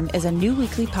of Fame is a new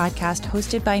weekly podcast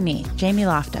hosted by me, Jamie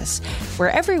Loftus,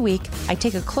 where every week I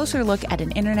take a closer look at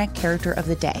an internet character of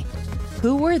the day.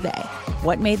 Who were they?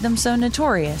 What made them so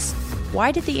notorious?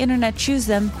 Why did the internet choose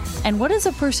them? And what does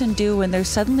a person do when they're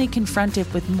suddenly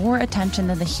confronted with more attention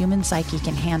than the human psyche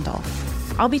can handle?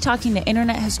 I'll be talking to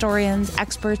internet historians,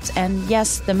 experts, and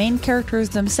yes, the main characters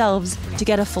themselves to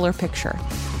get a fuller picture.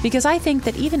 Because I think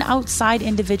that even outside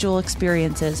individual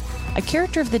experiences, a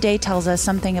character of the day tells us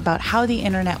something about how the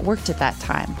internet worked at that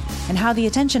time and how the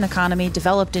attention economy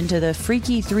developed into the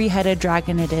freaky three-headed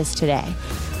dragon it is today.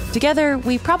 Together,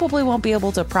 we probably won't be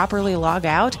able to properly log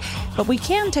out, but we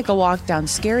can take a walk down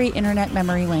scary internet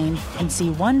memory lane and see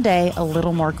one day a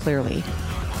little more clearly.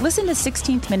 Listen to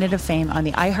 16th Minute of Fame on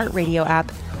the iHeartRadio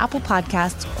app, Apple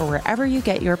Podcasts, or wherever you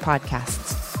get your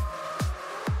podcasts.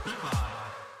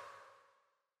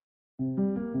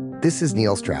 This is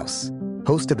Neil Strauss,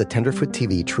 host of the Tenderfoot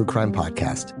TV true crime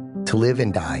podcast, To Live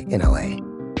and Die in LA.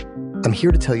 I'm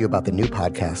here to tell you about the new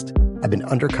podcast I've been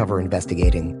undercover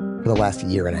investigating for the last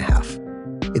year and a half.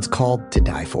 It's called To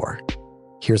Die For.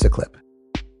 Here's a clip.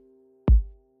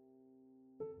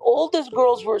 All these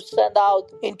girls were sent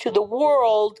out into the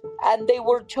world and they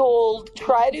were told,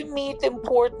 try to meet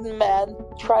important men,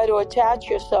 try to attach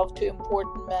yourself to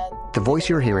important men. The voice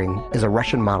you're hearing is a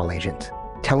Russian model agent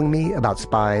telling me about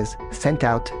spies sent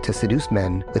out to seduce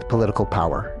men with political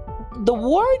power. The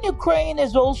war in Ukraine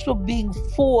is also being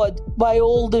fought by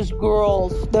all these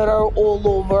girls that are all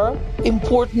over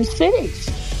important cities.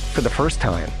 For the first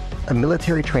time, a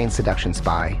military-trained seduction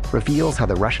spy reveals how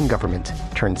the Russian government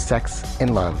turned sex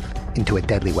and love into a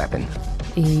deadly weapon.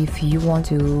 If you want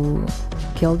to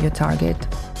kill your target,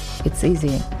 it's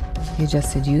easy. You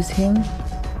just seduce him,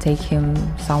 take him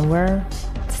somewhere,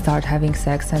 start having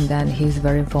sex, and then he's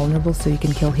very vulnerable, so you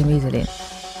can kill him easily.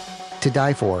 To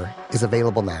Die For is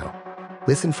available now.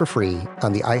 Listen for free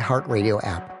on the iHeartRadio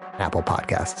app, Apple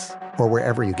Podcasts, or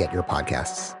wherever you get your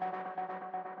podcasts.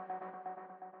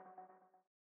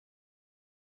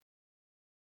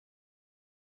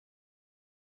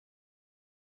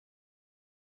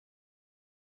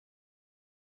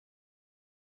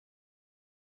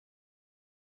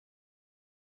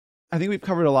 I think we've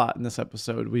covered a lot in this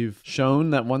episode. We've shown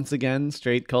that once again,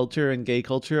 straight culture and gay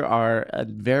culture are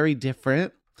very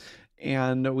different.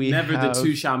 And we Never the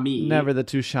two shall meet. Never the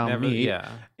two shall meet. Yeah.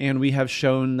 And we have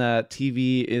shown that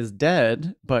TV is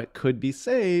dead, but could be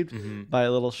saved by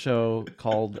a little show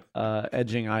called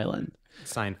Edging Island.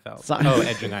 Seinfeld. Seinfeld.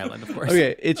 Edging Island, of course.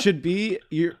 Okay, it should be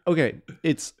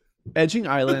it's Edging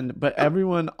Island, but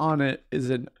everyone on it is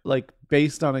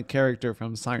based on a character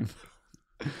from Seinfeld.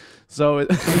 So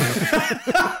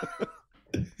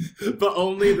but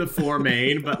only the four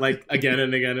main, but like again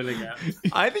and again and again.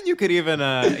 I think you could even,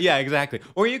 yeah, exactly.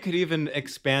 Or you could even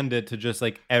expand it to just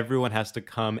like everyone has to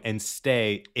come and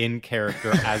stay in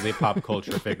character as a pop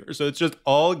culture figure. So it's just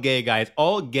all gay guys,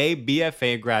 all gay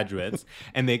BFA graduates,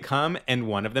 and they come and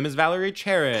one of them is Valerie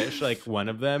Cherish. Like one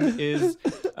of them is,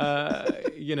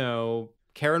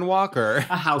 Karen Walker.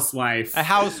 A housewife.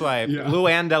 Yeah.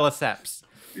 Luann de Lesseps.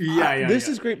 This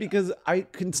is great because I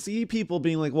can see people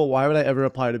being like, well, why would I ever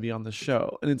apply to be on the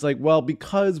show? And it's like, well,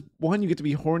 because one, you get to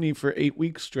be horny for 8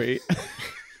 weeks straight.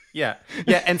 Yeah.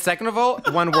 And second of all,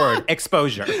 one word,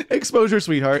 exposure. Exposure,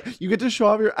 sweetheart. You get to show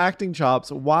off your acting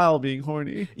chops while being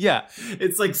horny. Yeah.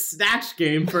 It's like Snatch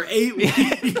Game for 8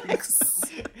 weeks.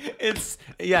 It's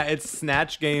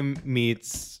Snatch Game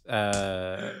meets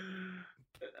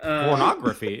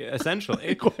pornography,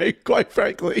 essentially. Quite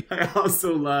frankly. I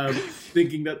also love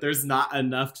thinking that there's not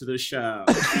enough to the show.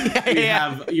 We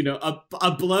have, a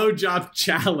blowjob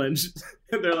challenge.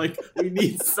 And they're like, we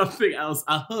need something else.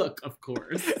 A hook, of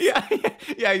course. Yeah.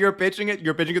 You're pitching it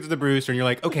to the producer, and you're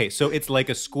like, okay, so it's like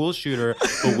a school shooter,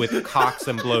 but with cocks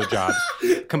and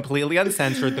blowjobs. Completely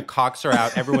uncensored. The cocks are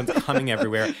out. Everyone's coming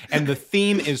everywhere. And the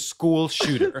theme is school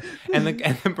shooter. And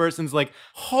the person's like,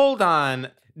 hold on.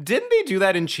 Didn't they do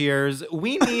that in Cheers?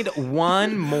 We need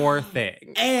one more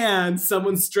thing. And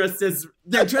someone's dressed as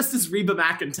Reba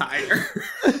McEntire.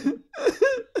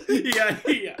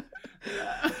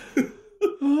 Yeah.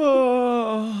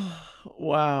 Oh,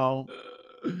 wow.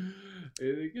 I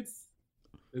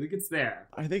think it's there.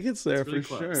 I think it's there really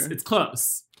for close. sure. It's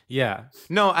close. Yeah.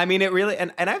 No, I mean, it really,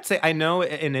 and I'd say, I know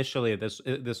initially this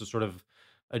was sort of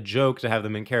a joke to have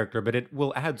them in character, but it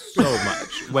will add so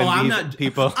much when I'm not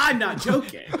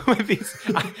joking.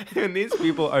 when these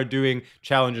people are doing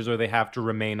challenges where they have to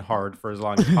remain hard for as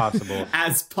long as possible.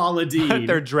 As Paula Deen.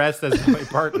 They're dressed as Dolly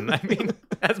Parton. I mean,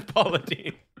 as Paula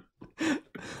Deen.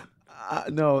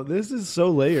 No, this is so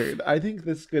layered. I think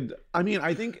this could. I mean,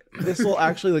 I think this will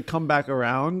actually like come back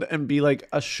around and be like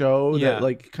a show Yeah. that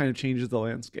like kind of changes the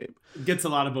landscape. Gets a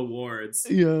lot of awards.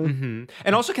 Yeah. Mhm.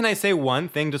 And also, can I say one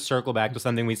thing to circle back to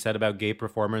something we said about gay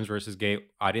performers versus gay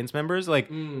audience members? Like,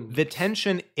 the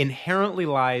tension inherently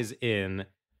lies in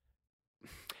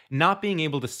not being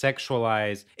able to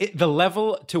sexualize the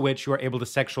level to which you are able to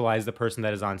sexualize the person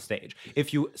that is on stage.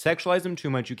 If you sexualize them too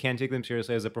much, you can't take them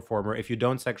seriously as a performer. If you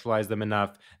don't sexualize them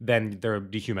enough, then they're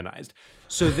dehumanized.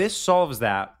 So this solves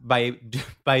that by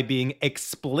being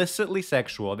explicitly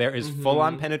sexual. There is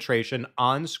full-on penetration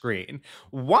on screen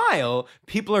while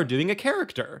people are doing a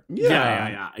character.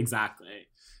 Yeah.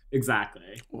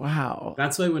 Exactly. Wow.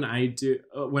 That's why when I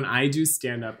do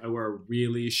stand up, I wear a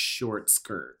really short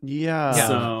skirt. Yeah.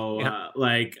 So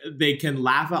like they can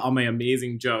laugh at all my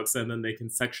amazing jokes and then they can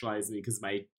sexualize me because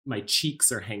my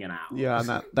cheeks are hanging out. Yeah,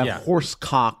 and that horse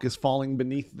cock is falling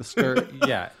beneath the skirt.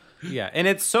 Yeah. And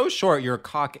it's so short, your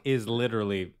cock is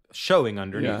literally showing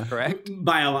underneath, correct?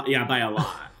 By a lot.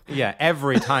 Yeah,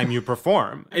 every time you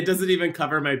perform. It doesn't even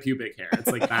cover my pubic hair.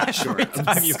 It's like that short. Every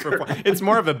time you perform. It's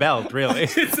more of a belt, really.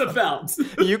 It's a belt.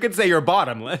 You could say you're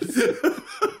bottomless.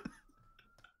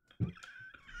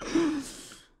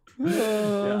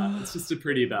 It's just a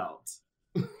pretty belt.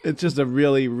 It's just a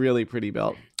really, really pretty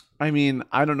belt. I mean,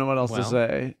 I don't know what else to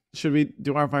say. Should we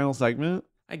do our final segment?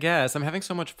 I guess. I'm having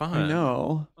so much fun. I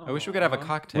know. I wish we could have a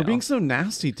cocktail. We're being so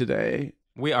nasty today.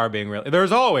 We are being real.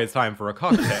 There's always time for a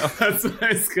cocktail. That's what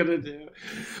I was gonna do.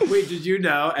 Wait, did you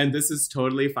know? And this is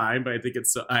totally fine, but I think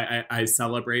it's I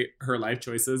celebrate her life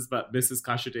choices. But Mrs.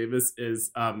 Kasha Davis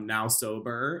is now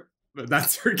sober.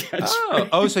 That's her catchphrase.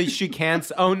 Oh, so she can't.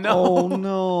 Oh no. Oh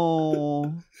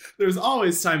no. There's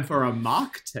always time for a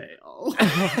mocktail.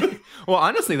 Well,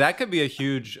 honestly, that could be a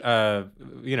huge,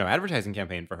 advertising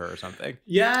campaign for her or something.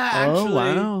 Yeah, actually,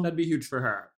 wow. that'd be huge for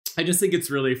her. I just think it's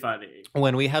really funny.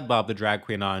 When we had Bob the drag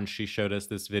queen on, she showed us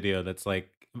this video that's like,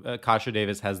 Kasha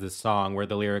Davis has this song where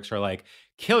the lyrics are like,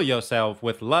 kill yourself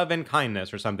with love and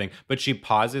kindness or something, but she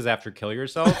pauses after kill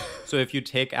yourself. So if you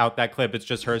take out that clip, it's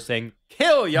just her saying,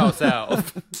 kill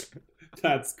yourself.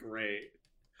 That's great.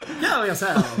 Kill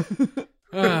yourself.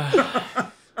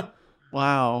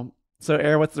 Wow. So,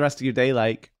 Erin, what's the rest of your day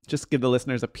like? Just give the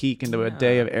listeners a peek into a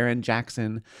day of Erin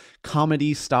Jackson,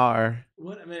 comedy star.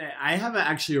 I have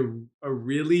actually a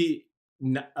really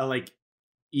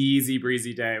easy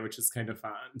breezy day, which is kind of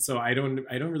fun. So I don't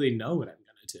really know what I'm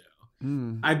gonna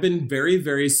do. I've been very,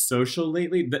 very social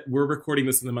lately. That we're recording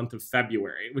this in the month of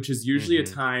February, which is usually a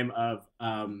time of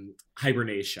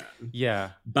hibernation. Yeah.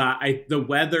 But the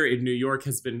weather in New York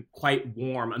has been quite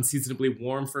warm, unseasonably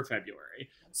warm for February.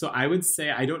 So I would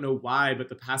say, I don't know why, but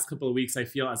the past couple of weeks, I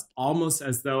feel almost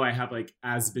as though I have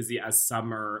as busy as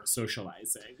summer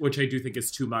socializing, which I do think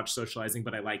is too much socializing,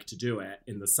 but I like to do it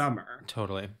in the summer.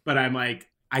 Totally. But I'm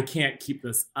I can't keep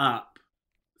this up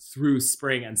through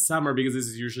spring and summer because this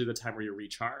is usually the time where you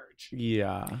recharge.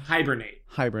 Yeah. Hibernate.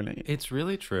 It's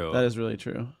really true. That is really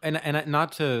true. And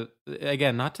not to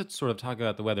sort of talk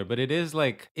about the weather, but it is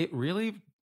it really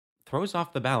throws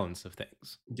off the balance of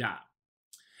things. Yeah.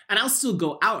 And I'll still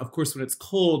go out, of course, when it's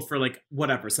cold for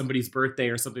somebody's birthday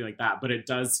or something like that. But it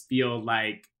does feel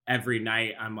like every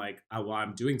night I'm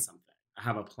I'm doing something. I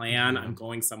have a plan. I'm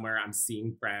going somewhere. I'm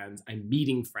seeing friends. I'm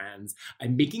meeting friends.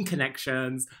 I'm making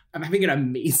connections. I'm having an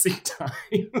amazing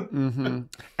time.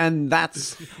 And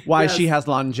that's why she has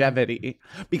longevity,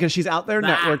 because she's out there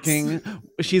networking.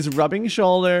 She's rubbing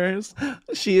shoulders.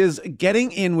 She is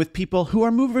getting in with people who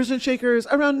are movers and shakers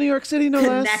around New York City, no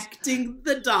less. Connecting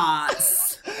the dots.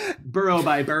 Borough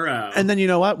by borough. And then you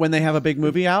know what? When they have a big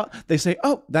movie out, they say,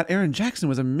 oh, that Erin Jackson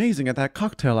was amazing at that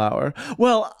cocktail hour.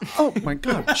 Well, oh my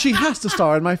God, she has to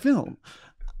star in my film.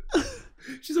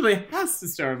 Somebody has to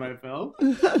star in my film.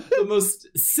 The most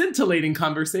scintillating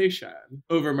conversation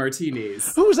over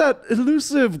martinis. Who's that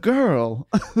elusive girl?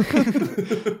 Who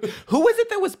was it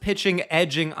that was pitching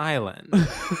Edging Island?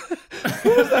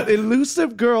 Who was that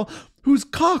elusive girl whose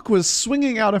cock was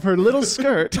swinging out of her little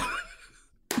skirt?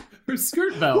 Her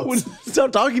skirt belt.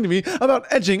 Stop talking to me about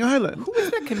Edging Island. Who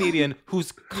is that comedian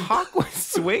whose cock was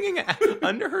swinging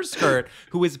under her skirt,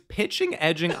 who is pitching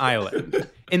Edging Island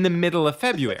in the middle of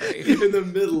February? In the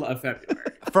middle of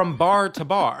February. From bar to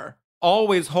bar,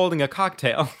 always holding a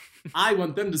cocktail. I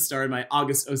want them to star in my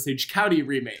August Osage County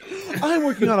remake. I'm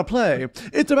working on a play.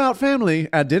 It's about family,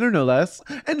 at dinner no less,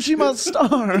 and she must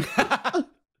star.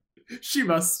 She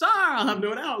must star. I'll have no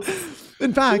one else.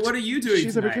 In fact, what are you doing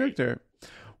she's tonight? a character.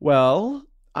 Well,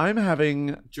 I'm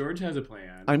having... George has a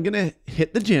plan. I'm going to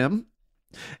hit the gym.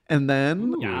 And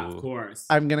then Yeah, of course.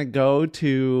 I'm going to go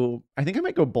to, I think I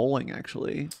might go bowling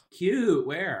actually. Cute.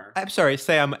 Where? I'm sorry,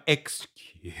 Sam,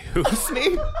 excuse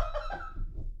me?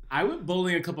 I went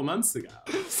bowling a couple months ago.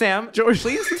 Sam, George.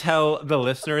 please tell the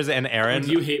listeners and Aaron,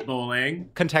 Do you hate bowling?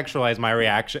 contextualize my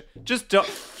reaction. Just don't,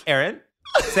 Aaron,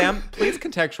 Sam, please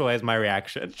contextualize my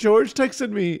reaction. George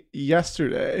texted me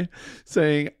yesterday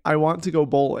saying, I want to go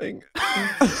bowling.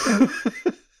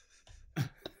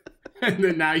 And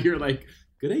then now you're like,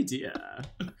 good idea.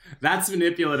 That's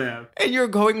manipulative. And you're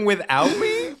going without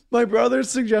me? My brother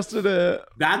suggested it.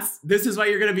 This is why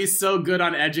you're gonna be so good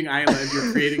on Edging Island.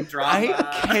 You're creating drama.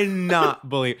 I cannot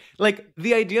believe, like,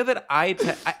 the idea that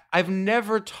I've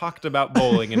never talked about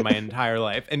bowling in my entire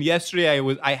life. And yesterday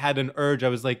I had an urge. I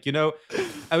was like,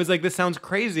 this sounds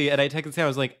crazy. And I texted Sam, I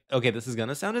was like, okay, this is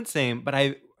gonna sound insane, but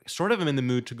I sort of am in the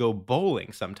mood to go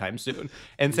bowling sometime soon.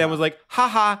 And Sam was like,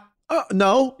 haha.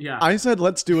 No. Yeah. I said,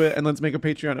 let's do it and let's make a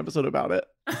Patreon episode about it.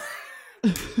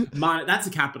 That's a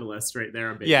capitalist right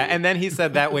there, baby. Yeah, and then he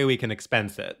said that way we can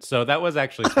expense it. So that was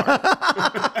actually smart.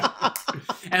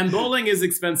 And bowling is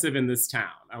expensive in this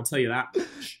town. I'll tell you that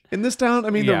much. In this town, I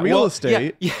mean, the real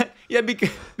estate. Yeah,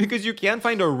 because you can't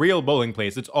find a real bowling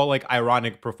place. It's all like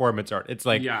ironic performance art. It's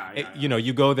like,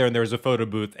 you go there and there's a photo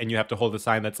booth and you have to hold a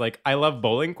sign that's like, I love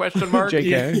bowling, ?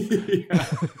 JK. Yeah.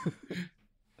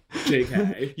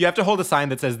 JK. You have to hold a sign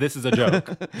that says, this is a joke.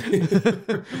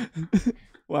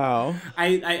 Wow.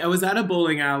 I was at a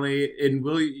bowling alley in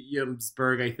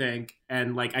Williamsburg, I think,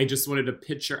 and like I just wanted a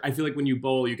pitcher. I feel like when you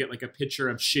bowl, you get like a pitcher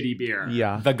of shitty beer.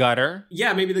 Yeah. The gutter.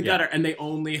 Yeah, maybe the gutter. And they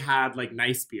only had like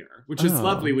nice beer, which is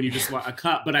lovely when you just want a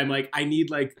cup. But I'm like, I need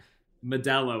like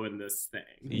Modelo in this thing.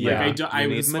 Yeah. Like I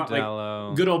need just want like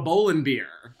Modelo. good old bowling beer.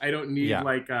 I don't need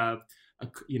like a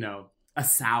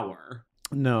sour.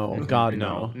 No, God,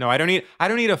 no. No, I don't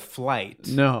need a flight.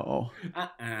 No.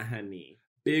 Honey.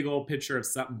 Big old picture of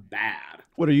something bad.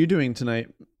 What are you doing tonight?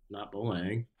 Not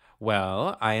bowling.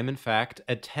 Well, I am in fact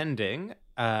attending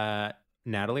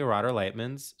Natalie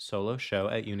Rotter-Lightman's solo show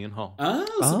at Union Hall. Oh,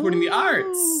 supporting the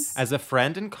arts. As a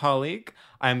friend and colleague,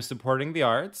 I'm supporting the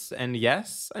arts, and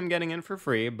yes, I'm getting in for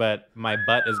free, but my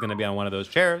butt is going to be on one of those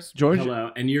chairs. George,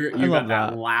 hello, and you got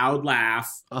that loud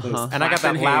laugh, and I got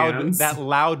that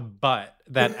loud butt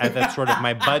that sort of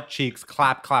my butt cheeks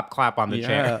clap on the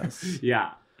chair.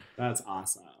 Yeah, that's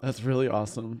awesome. That's really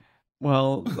awesome.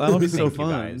 Well, that'll be so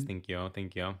fun. Thank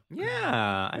you.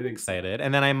 Yeah, I'm excited.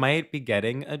 And then I might be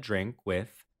getting a drink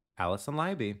with Alison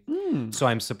Leiby. So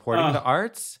I'm supporting the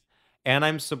arts, and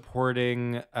I'm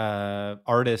supporting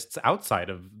artists outside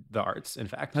of the arts, in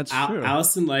fact. That's true.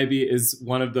 Alison Leiby is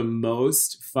one of the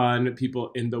most fun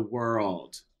people in the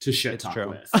world to shit talk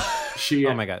with.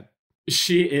 Oh my God.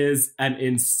 She is an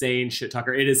insane shit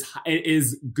talker. It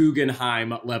is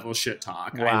Guggenheim level shit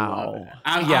talk. Wow.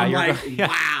 I'm like,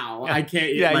 wow. I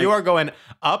can't. Yeah, you are going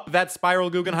up that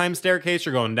spiral Guggenheim staircase.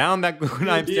 You're going down that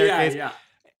Guggenheim staircase. Yeah.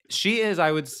 She is,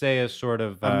 I would say, a sort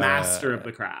of a master of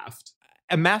the craft.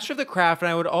 A master of the craft, and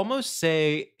I would almost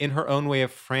say, in her own way, a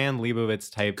Fran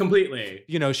Lebowitz type. Completely.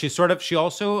 You know, she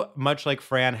also, much like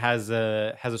Fran, has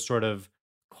a sort of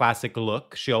classic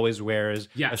look. She always wears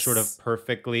a sort of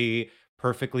perfectly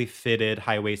fitted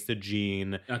high-waisted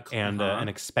jean and an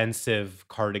expensive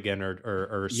cardigan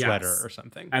or sweater or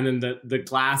something. And then the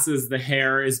glasses, the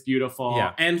hair is beautiful.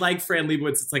 Yeah. And like Fran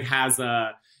Lebowitz,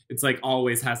 it's like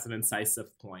always has an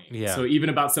incisive point. Yeah. So even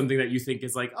about something that you think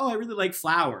is like, oh, I really like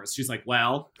flowers, she's like,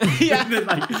 well, yeah.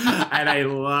 And I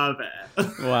love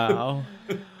it. Wow.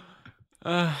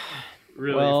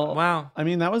 Really? Well, wow. I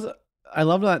mean, I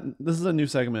love that. This is a new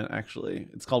segment, actually.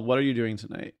 It's called What Are You Doing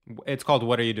Tonight? It's called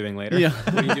What Are You Doing Later? Yeah.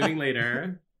 What are you doing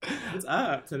later? What's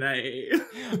up tonight?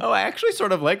 Oh, I actually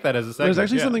sort of like that as a segment. There's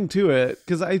actually something to it,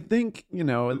 because I think,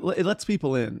 it lets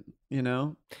people in,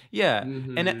 Yeah.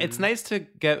 Mm-hmm. And it's nice to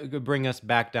bring us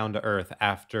back down to earth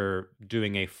after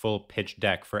doing a full pitch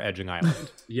deck for Edging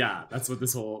Island. Yeah, that's what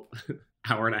this whole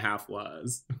hour and a half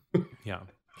was. Yeah.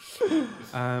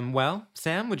 Well,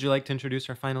 Sam, would you like to introduce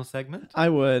our final segment? I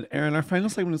would. Aaron, our final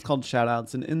segment is called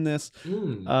Shoutouts. And in this,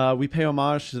 we pay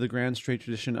homage to the grand straight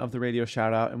tradition of the radio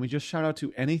shoutout. And we just shout out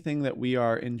to anything that we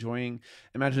are enjoying.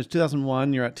 Imagine it's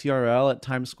 2001, you're at TRL at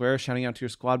Times Square shouting out to your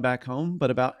squad back home,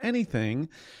 but about anything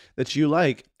that you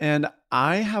like. And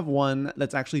I have one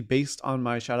that's actually based on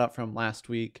my shout out from last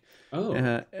week. Oh,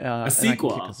 a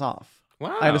sequel. And I can kick us off.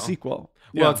 Wow. I have a sequel.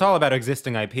 Well, it's all about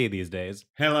existing IP these days.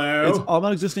 Hello. It's all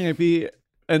about existing IP,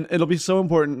 and it'll be so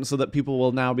important so that people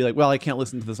will now be like, well, I can't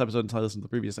listen to this episode until I listen to the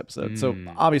previous episode. So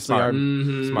obviously our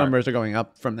numbers are going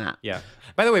up from that. Yeah.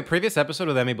 By the way, previous episode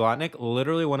with Emmy Blotnick,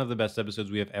 literally one of the best episodes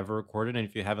we have ever recorded. And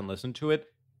if you haven't listened to it,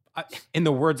 In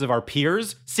the words of our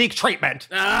peers, seek treatment.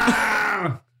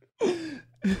 Ah!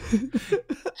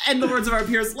 And the words of our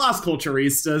peers, Las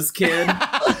Culturistas, kid.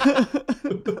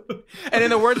 And in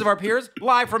the words of our peers,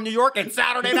 live from New York, it's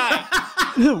Saturday night.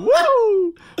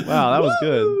 Woo! Wow, that was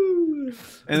good.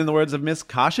 And in the words of Miss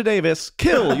Kasha Davis,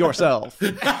 kill yourself.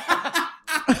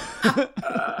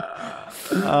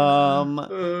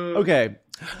 Okay,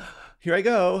 here I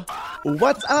go.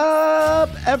 What's up,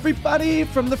 everybody?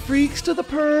 From the freaks to the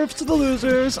pervs to the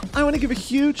losers, I want to give a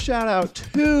huge shout out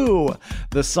to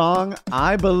the song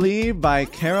I Believe by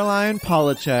Caroline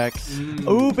Polachek.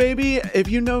 Ooh, baby, if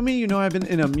you know me, you know I've been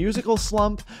in a musical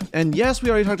slump. And yes, we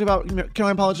already talked about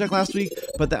Caroline Polachek last week,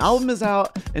 but the album is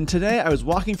out. And today I was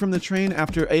walking from the train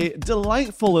after a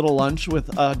delightful little lunch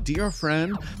with a dear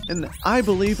friend. And I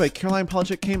Believe by Caroline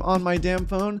Polachek came on my damn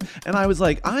phone. And I was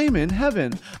like, I'm in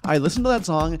heaven. I listened to that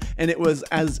song, and it was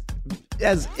as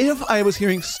if I was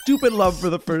hearing Stupid Love for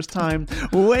the first time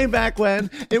way back when.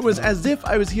 It was as if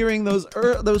I was hearing those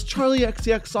Charlie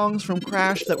XCX songs from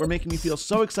Crash that were making me feel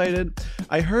so excited.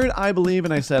 I heard I Believe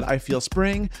and I said, I feel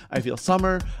spring, I feel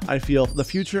summer, I feel the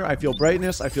future, I feel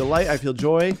brightness, I feel light, I feel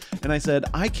joy. And I said,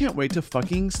 I can't wait to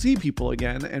fucking see people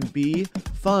again and be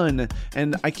fun.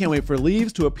 And I can't wait for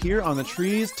leaves to appear on the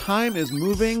trees. Time is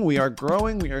moving, we are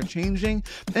growing, we are changing,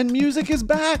 and music is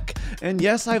back. And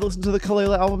yes, I've listened to the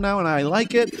Kalela album now and I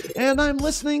like it, and I'm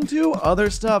listening to other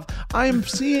stuff. I'm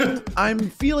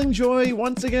feeling joy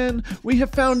once again. We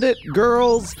have found it,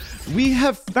 girls. We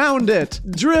have found it.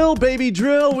 Drill, baby,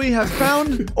 drill. We have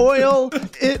found oil.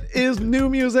 It is new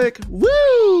music.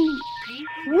 Woo!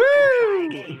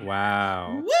 Woo!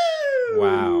 Wow. Woo!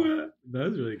 Wow. That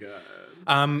was really good.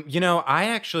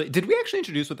 Did we actually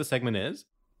introduce what the segment is?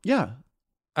 Yeah.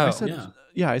 Oh, I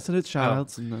said it's shout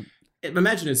outs and then.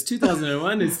 Imagine it's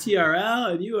 2001, it's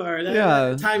TRL, and you are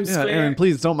at Times Square. Aaron,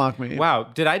 please don't mock me. Wow,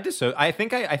 did I I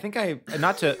think I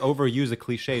not to overuse a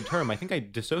cliche term, I think I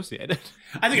dissociated.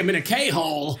 I think I'm in a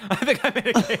K-hole. I think I'm in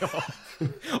a K-hole.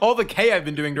 All the K I've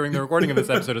been doing during the recording of this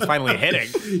episode is finally hitting.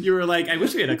 You were like, I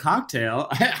wish we had a cocktail.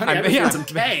 I wish we had some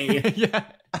K. Yeah.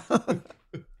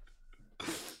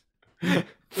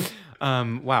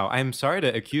 Wow, I'm sorry to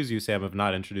accuse you, Sam, of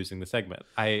not introducing the segment.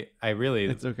 I really...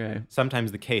 It's okay.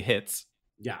 Sometimes the K hits.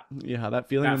 Yeah. Yeah, that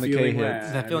feeling when the K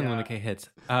hits. That feeling when the K hits.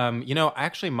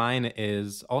 Actually mine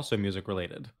is also music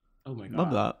related. Oh my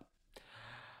God. Love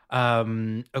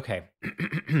that. Okay.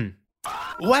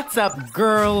 What's up,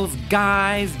 girls,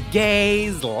 guys,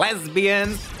 gays,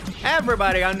 lesbians,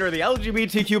 everybody under the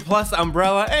LGBTQ plus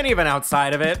umbrella, and even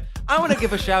outside of it? I want to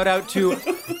give a shout out to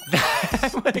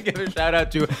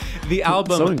the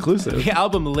album. So inclusive. The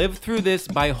album "Live Through This"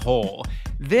 by Hole.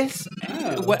 This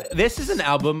is an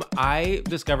album I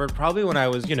discovered probably when I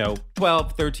was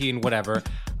 12, 13, whatever.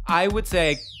 I would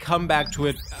say I come back to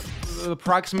it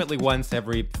approximately once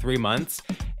every 3 months.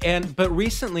 But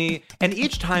recently, and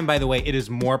each time, by the way, it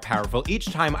is more powerful. Each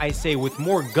time I say with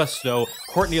more gusto,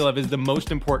 Courtney Love is the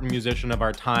most important musician of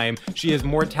our time. She is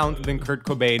more talented than Kurt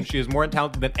Cobain. She is more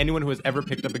talented than anyone who has ever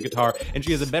picked up a guitar. And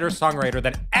she is a better songwriter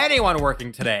than anyone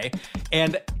working today.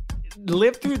 And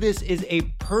Live Through This is a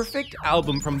perfect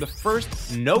album from the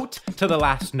first note to the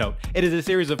last note. It is a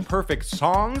series of perfect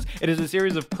songs. It is a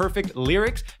series of perfect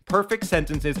lyrics, perfect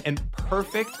sentences, and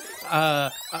perfect.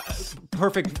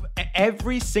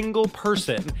 Every single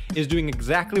person is doing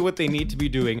exactly what they need to be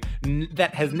doing.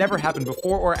 That has never happened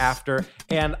before or after.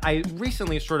 And I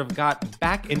recently sort of got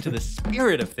back into the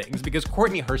spirit of things because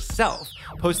Courtney herself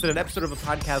posted an episode of a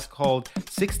podcast called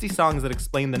 60 Songs That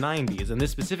Explain the 90s. And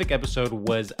this specific episode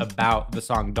was about the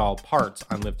song Doll Parts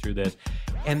on Live Through This.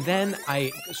 And then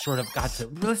I sort of got to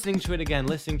listening to it again.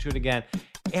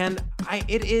 And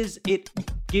it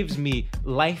gives me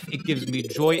life. It gives me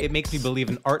joy. It makes me believe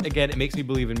in art again. It makes me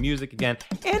believe in music again.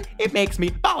 And it makes me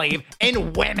believe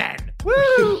in women.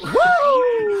 Woo!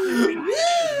 Woo!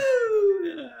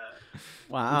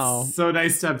 Wow. It's so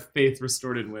nice to have faith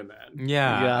restored in women.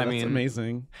 Yeah, I mean,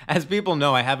 amazing. As people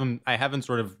know, I haven't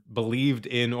sort of believed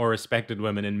in or respected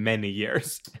women in many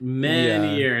years.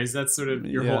 Many years. That's sort of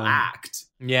your whole act.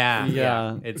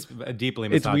 Yeah. It's deeply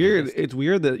It's misogynist. It's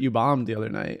weird that you bombed the other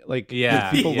night.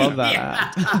 People love that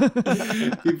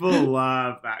act. People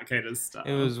love that kind of stuff.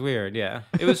 It was weird, yeah.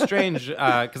 It was strange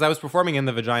because I was performing in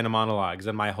the Vagina Monologues,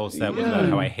 and my whole set was about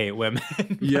how I hate women.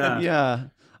 Yeah.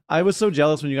 I was so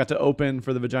jealous when you got to open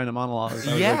for the Vagina Monologues.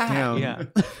 I was like, damn. Yeah.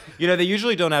 They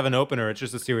usually don't have an opener. It's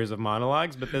just a series of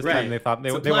monologues. But this time they thought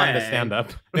they wanted to stand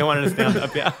up. They wanted to stand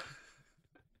up, yeah.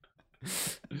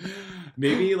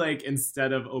 Maybe like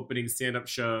instead of opening stand-up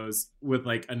shows with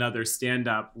like another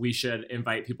stand-up, we should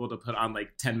invite people to put on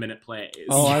like 10-minute plays.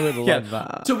 Oh, I would love Yeah.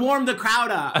 that. to warm the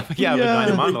crowd up. Yeah, with Yeah.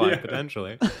 a monologue Yeah.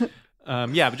 potentially.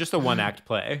 But just a one-act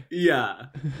play. Yeah.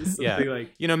 Something Yeah.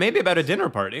 like, Maybe about a dinner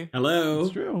party. hello.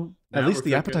 It's true. Now At least we're the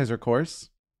cooking. appetizer course.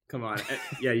 Come on.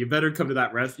 Yeah, you better come to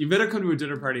that You better come to a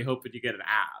dinner party hoping you get an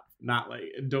app. Not like,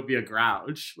 don't be a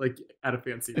grouch like at a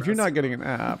fancy If you're not restaurant. getting an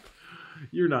app,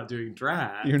 You're not doing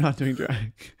drag. you're not doing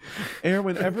drag. Aaron,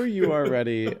 whenever you are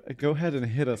ready, go ahead and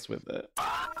hit us with it.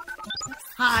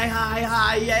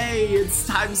 Hi, yay! It's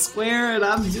Times Square, and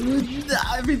I'm doing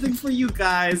everything for you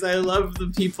guys. I love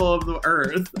the people of the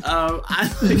earth.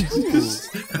 I'd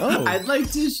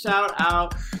like to shout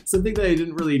out something that I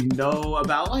didn't really know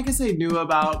about. Well, I guess I knew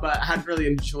about, but hadn't really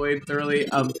enjoyed thoroughly.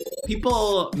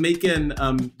 People making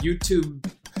YouTube,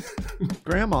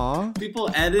 Grandma. people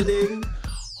editing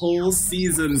whole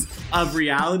seasons of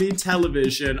reality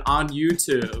television on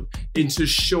YouTube into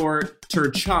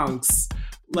shorter chunks.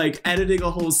 Like editing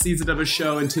a whole season of a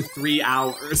show into 3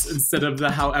 hours instead of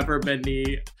the however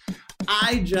many.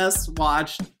 I just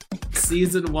watched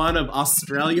season 1 of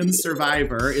Australian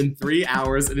Survivor in 3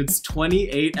 hours, and it's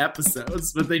 28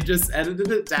 episodes, but they just edited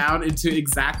it down into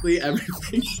exactly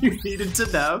everything you needed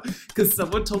to know because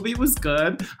someone told me it was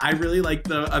good. I really like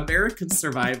the American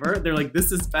Survivor. They're like,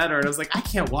 this is better. And I was like, I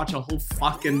can't watch a whole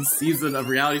fucking season of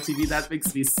reality TV. That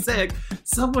makes me sick.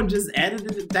 Someone just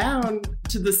edited it down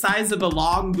to the size of a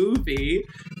long movie,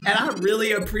 and I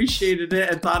really appreciated it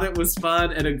and thought it was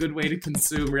fun and a good way to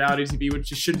consume reality TV, which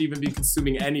you shouldn't even be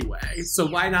consuming anyway. So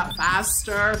why not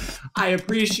faster? I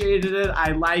appreciated it.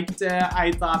 I liked it.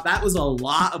 I thought that was a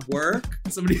lot of work.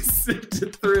 Somebody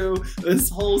sifted through this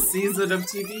whole season of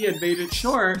TV and made it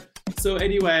short. So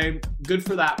anyway, good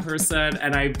for that person.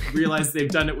 And I realized they've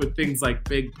done it with things like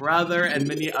Big Brother and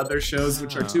many other shows,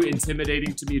 which are too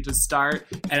intimidating to me to start.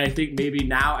 And I think maybe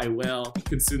now I will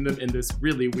consume them in this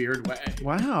really weird way.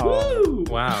 Wow. Woo!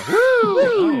 Wow.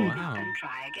 Oh, wow.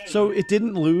 So it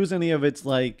didn't lose any of its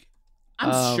like.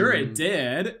 I'm sure it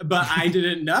did, but I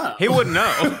didn't know. He wouldn't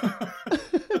know.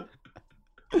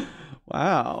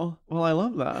 Wow. Well, I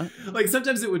love that. Like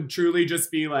sometimes it would truly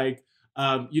just be like,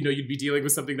 you'd be dealing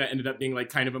with something that ended up being like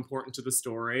kind of important to the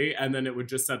story, and then it would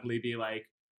just suddenly be like,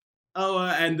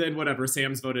 and then whatever,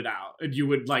 Sam's voted out, and you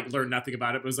would like learn nothing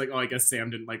about it. But it was like, I guess Sam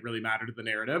didn't like really matter to the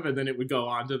narrative, and then it would go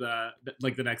on to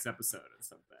the next episode or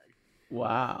something.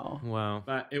 Wow. Wow.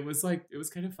 But it was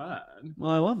kind of fun.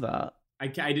 Well, I love that. I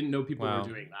didn't know people Wow. were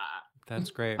doing that. That's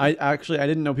great. I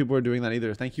didn't know people were doing that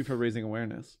either. Thank you for raising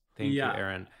awareness. Thank Yeah. you,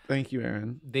 Aaron. Thank you,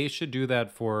 Aaron. They should do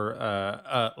that for,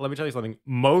 let me tell you something,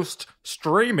 most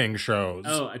streaming shows.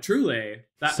 Oh, truly.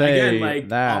 That Say again, like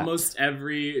that. almost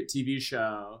every TV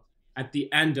show, at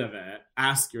the end of it,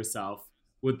 ask yourself,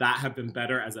 would that have been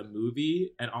better as a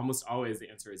movie? And almost always the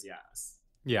answer is yes.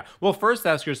 Yeah. Well, first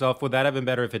ask yourself, would that have been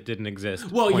better if it didn't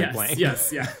exist? Well, Point yes, blank.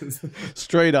 yes.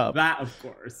 Straight up. That of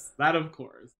course.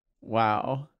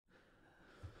 Wow.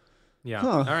 Yeah.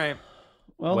 Huh. All right.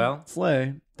 Well,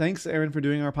 Slay. Thanks, Aaron, for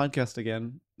doing our podcast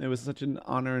again. It was such an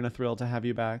honor and a thrill to have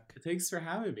you back. Thanks for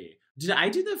having me. Did I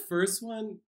do the first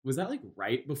one? Was that like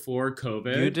right before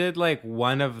COVID? You did like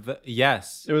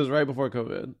yes. It was right before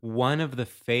COVID. One of the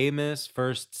famous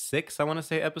first 6, I want to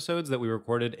say, episodes that we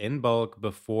recorded in bulk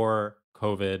before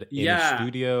COVID in Yeah. a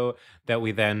studio that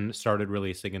we then started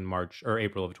releasing in March or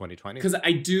April of 2020. Because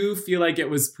I do feel like it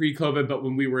was pre-COVID, but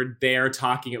when we were there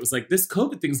talking, it was like, this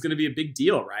COVID thing's going to be a big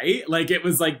deal, right? Like it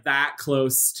was like that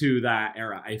close to that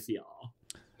era, I feel.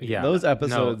 Yeah. Those No.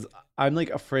 episodes, I'm like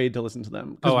afraid to listen to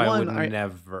them. 'Cause Oh, I one, would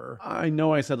never. I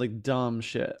know I said like dumb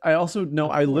shit. I also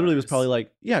know I literally was probably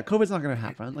like, yeah, COVID's not going to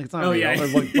happen. Like it's not Oh, real. yeah. Or,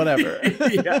 like, whatever.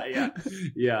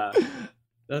 Yeah.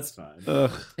 That's fun.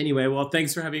 Ugh. Anyway, well,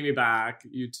 thanks for having me back.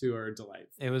 You two are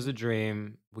delightful. It was a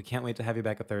dream. We can't wait to have you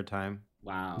back a third time.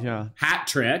 Wow. Yeah. Hat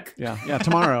trick. Yeah.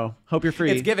 Tomorrow. Hope you're free.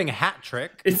 It's giving hat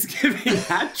trick. It's giving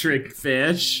hat trick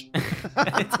fish.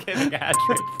 It's giving hat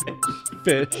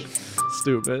trick. Fish.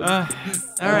 Stupid. All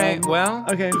right. Well.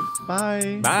 Okay.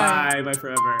 Bye. Bye. Bye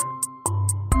forever.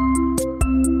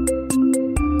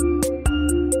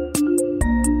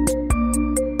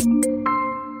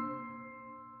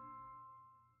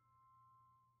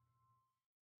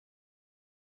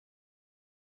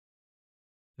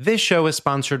 This show is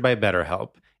sponsored by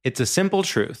BetterHelp. It's a simple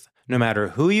truth. No matter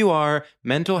who you are,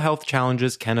 mental health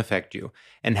challenges can affect you,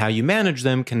 and how you manage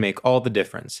them can make all the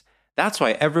difference. That's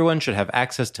why everyone should have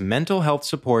access to mental health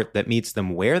support that meets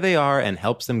them where they are and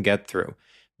helps them get through.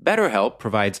 BetterHelp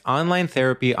provides online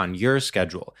therapy on your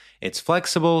schedule. It's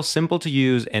flexible, simple to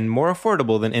use, and more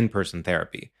affordable than in-person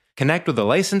therapy. Connect with a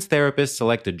licensed therapist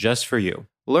selected just for you.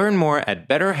 Learn more at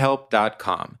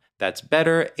BetterHelp.com. That's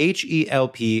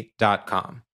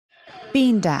BetterHelp.com.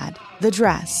 Bean Dad, The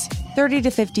Dress, 30 to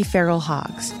 50 Feral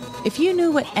Hogs. If you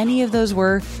knew what any of those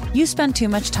were, you spend too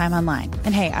much time online.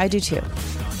 And hey, I do too.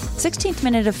 16th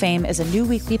Minute of Fame is a new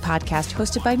weekly podcast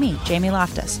hosted by me, Jamie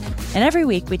Loftus. And every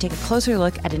week we take a closer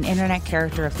look at an internet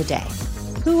character of the day.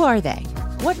 Who are they?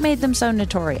 What made them so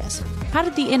notorious? How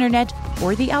did the internet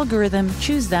or the algorithm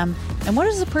choose them? And what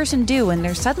does a person do when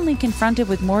they're suddenly confronted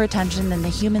with more attention than the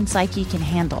human psyche can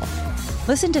handle?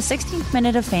 Listen to 16th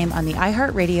Minute of Fame on the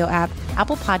iHeartRadio app,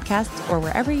 Apple Podcasts, or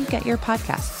wherever you get your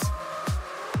podcasts.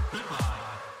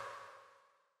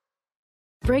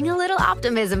 Bring a little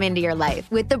optimism into your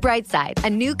life with The Bright Side, a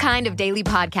new kind of daily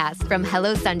podcast from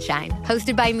Hello Sunshine,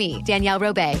 hosted by me, Danielle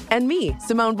Robay. And me,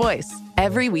 Simone Boyce.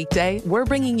 Every weekday, we're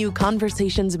bringing you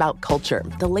conversations about culture,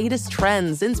 the latest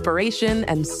trends, inspiration,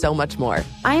 and so much more.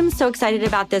 I am so excited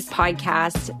about this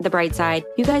podcast, The Bright Side.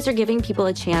 You guys are giving people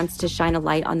a chance to shine a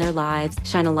light on their lives,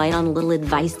 shine a light on a little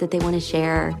advice that they want to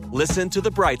share. Listen to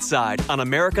The Bright Side on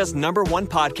America's #1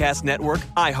 podcast network,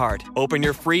 iHeart. Open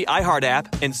your free iHeart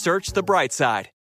app and search The Bright Side.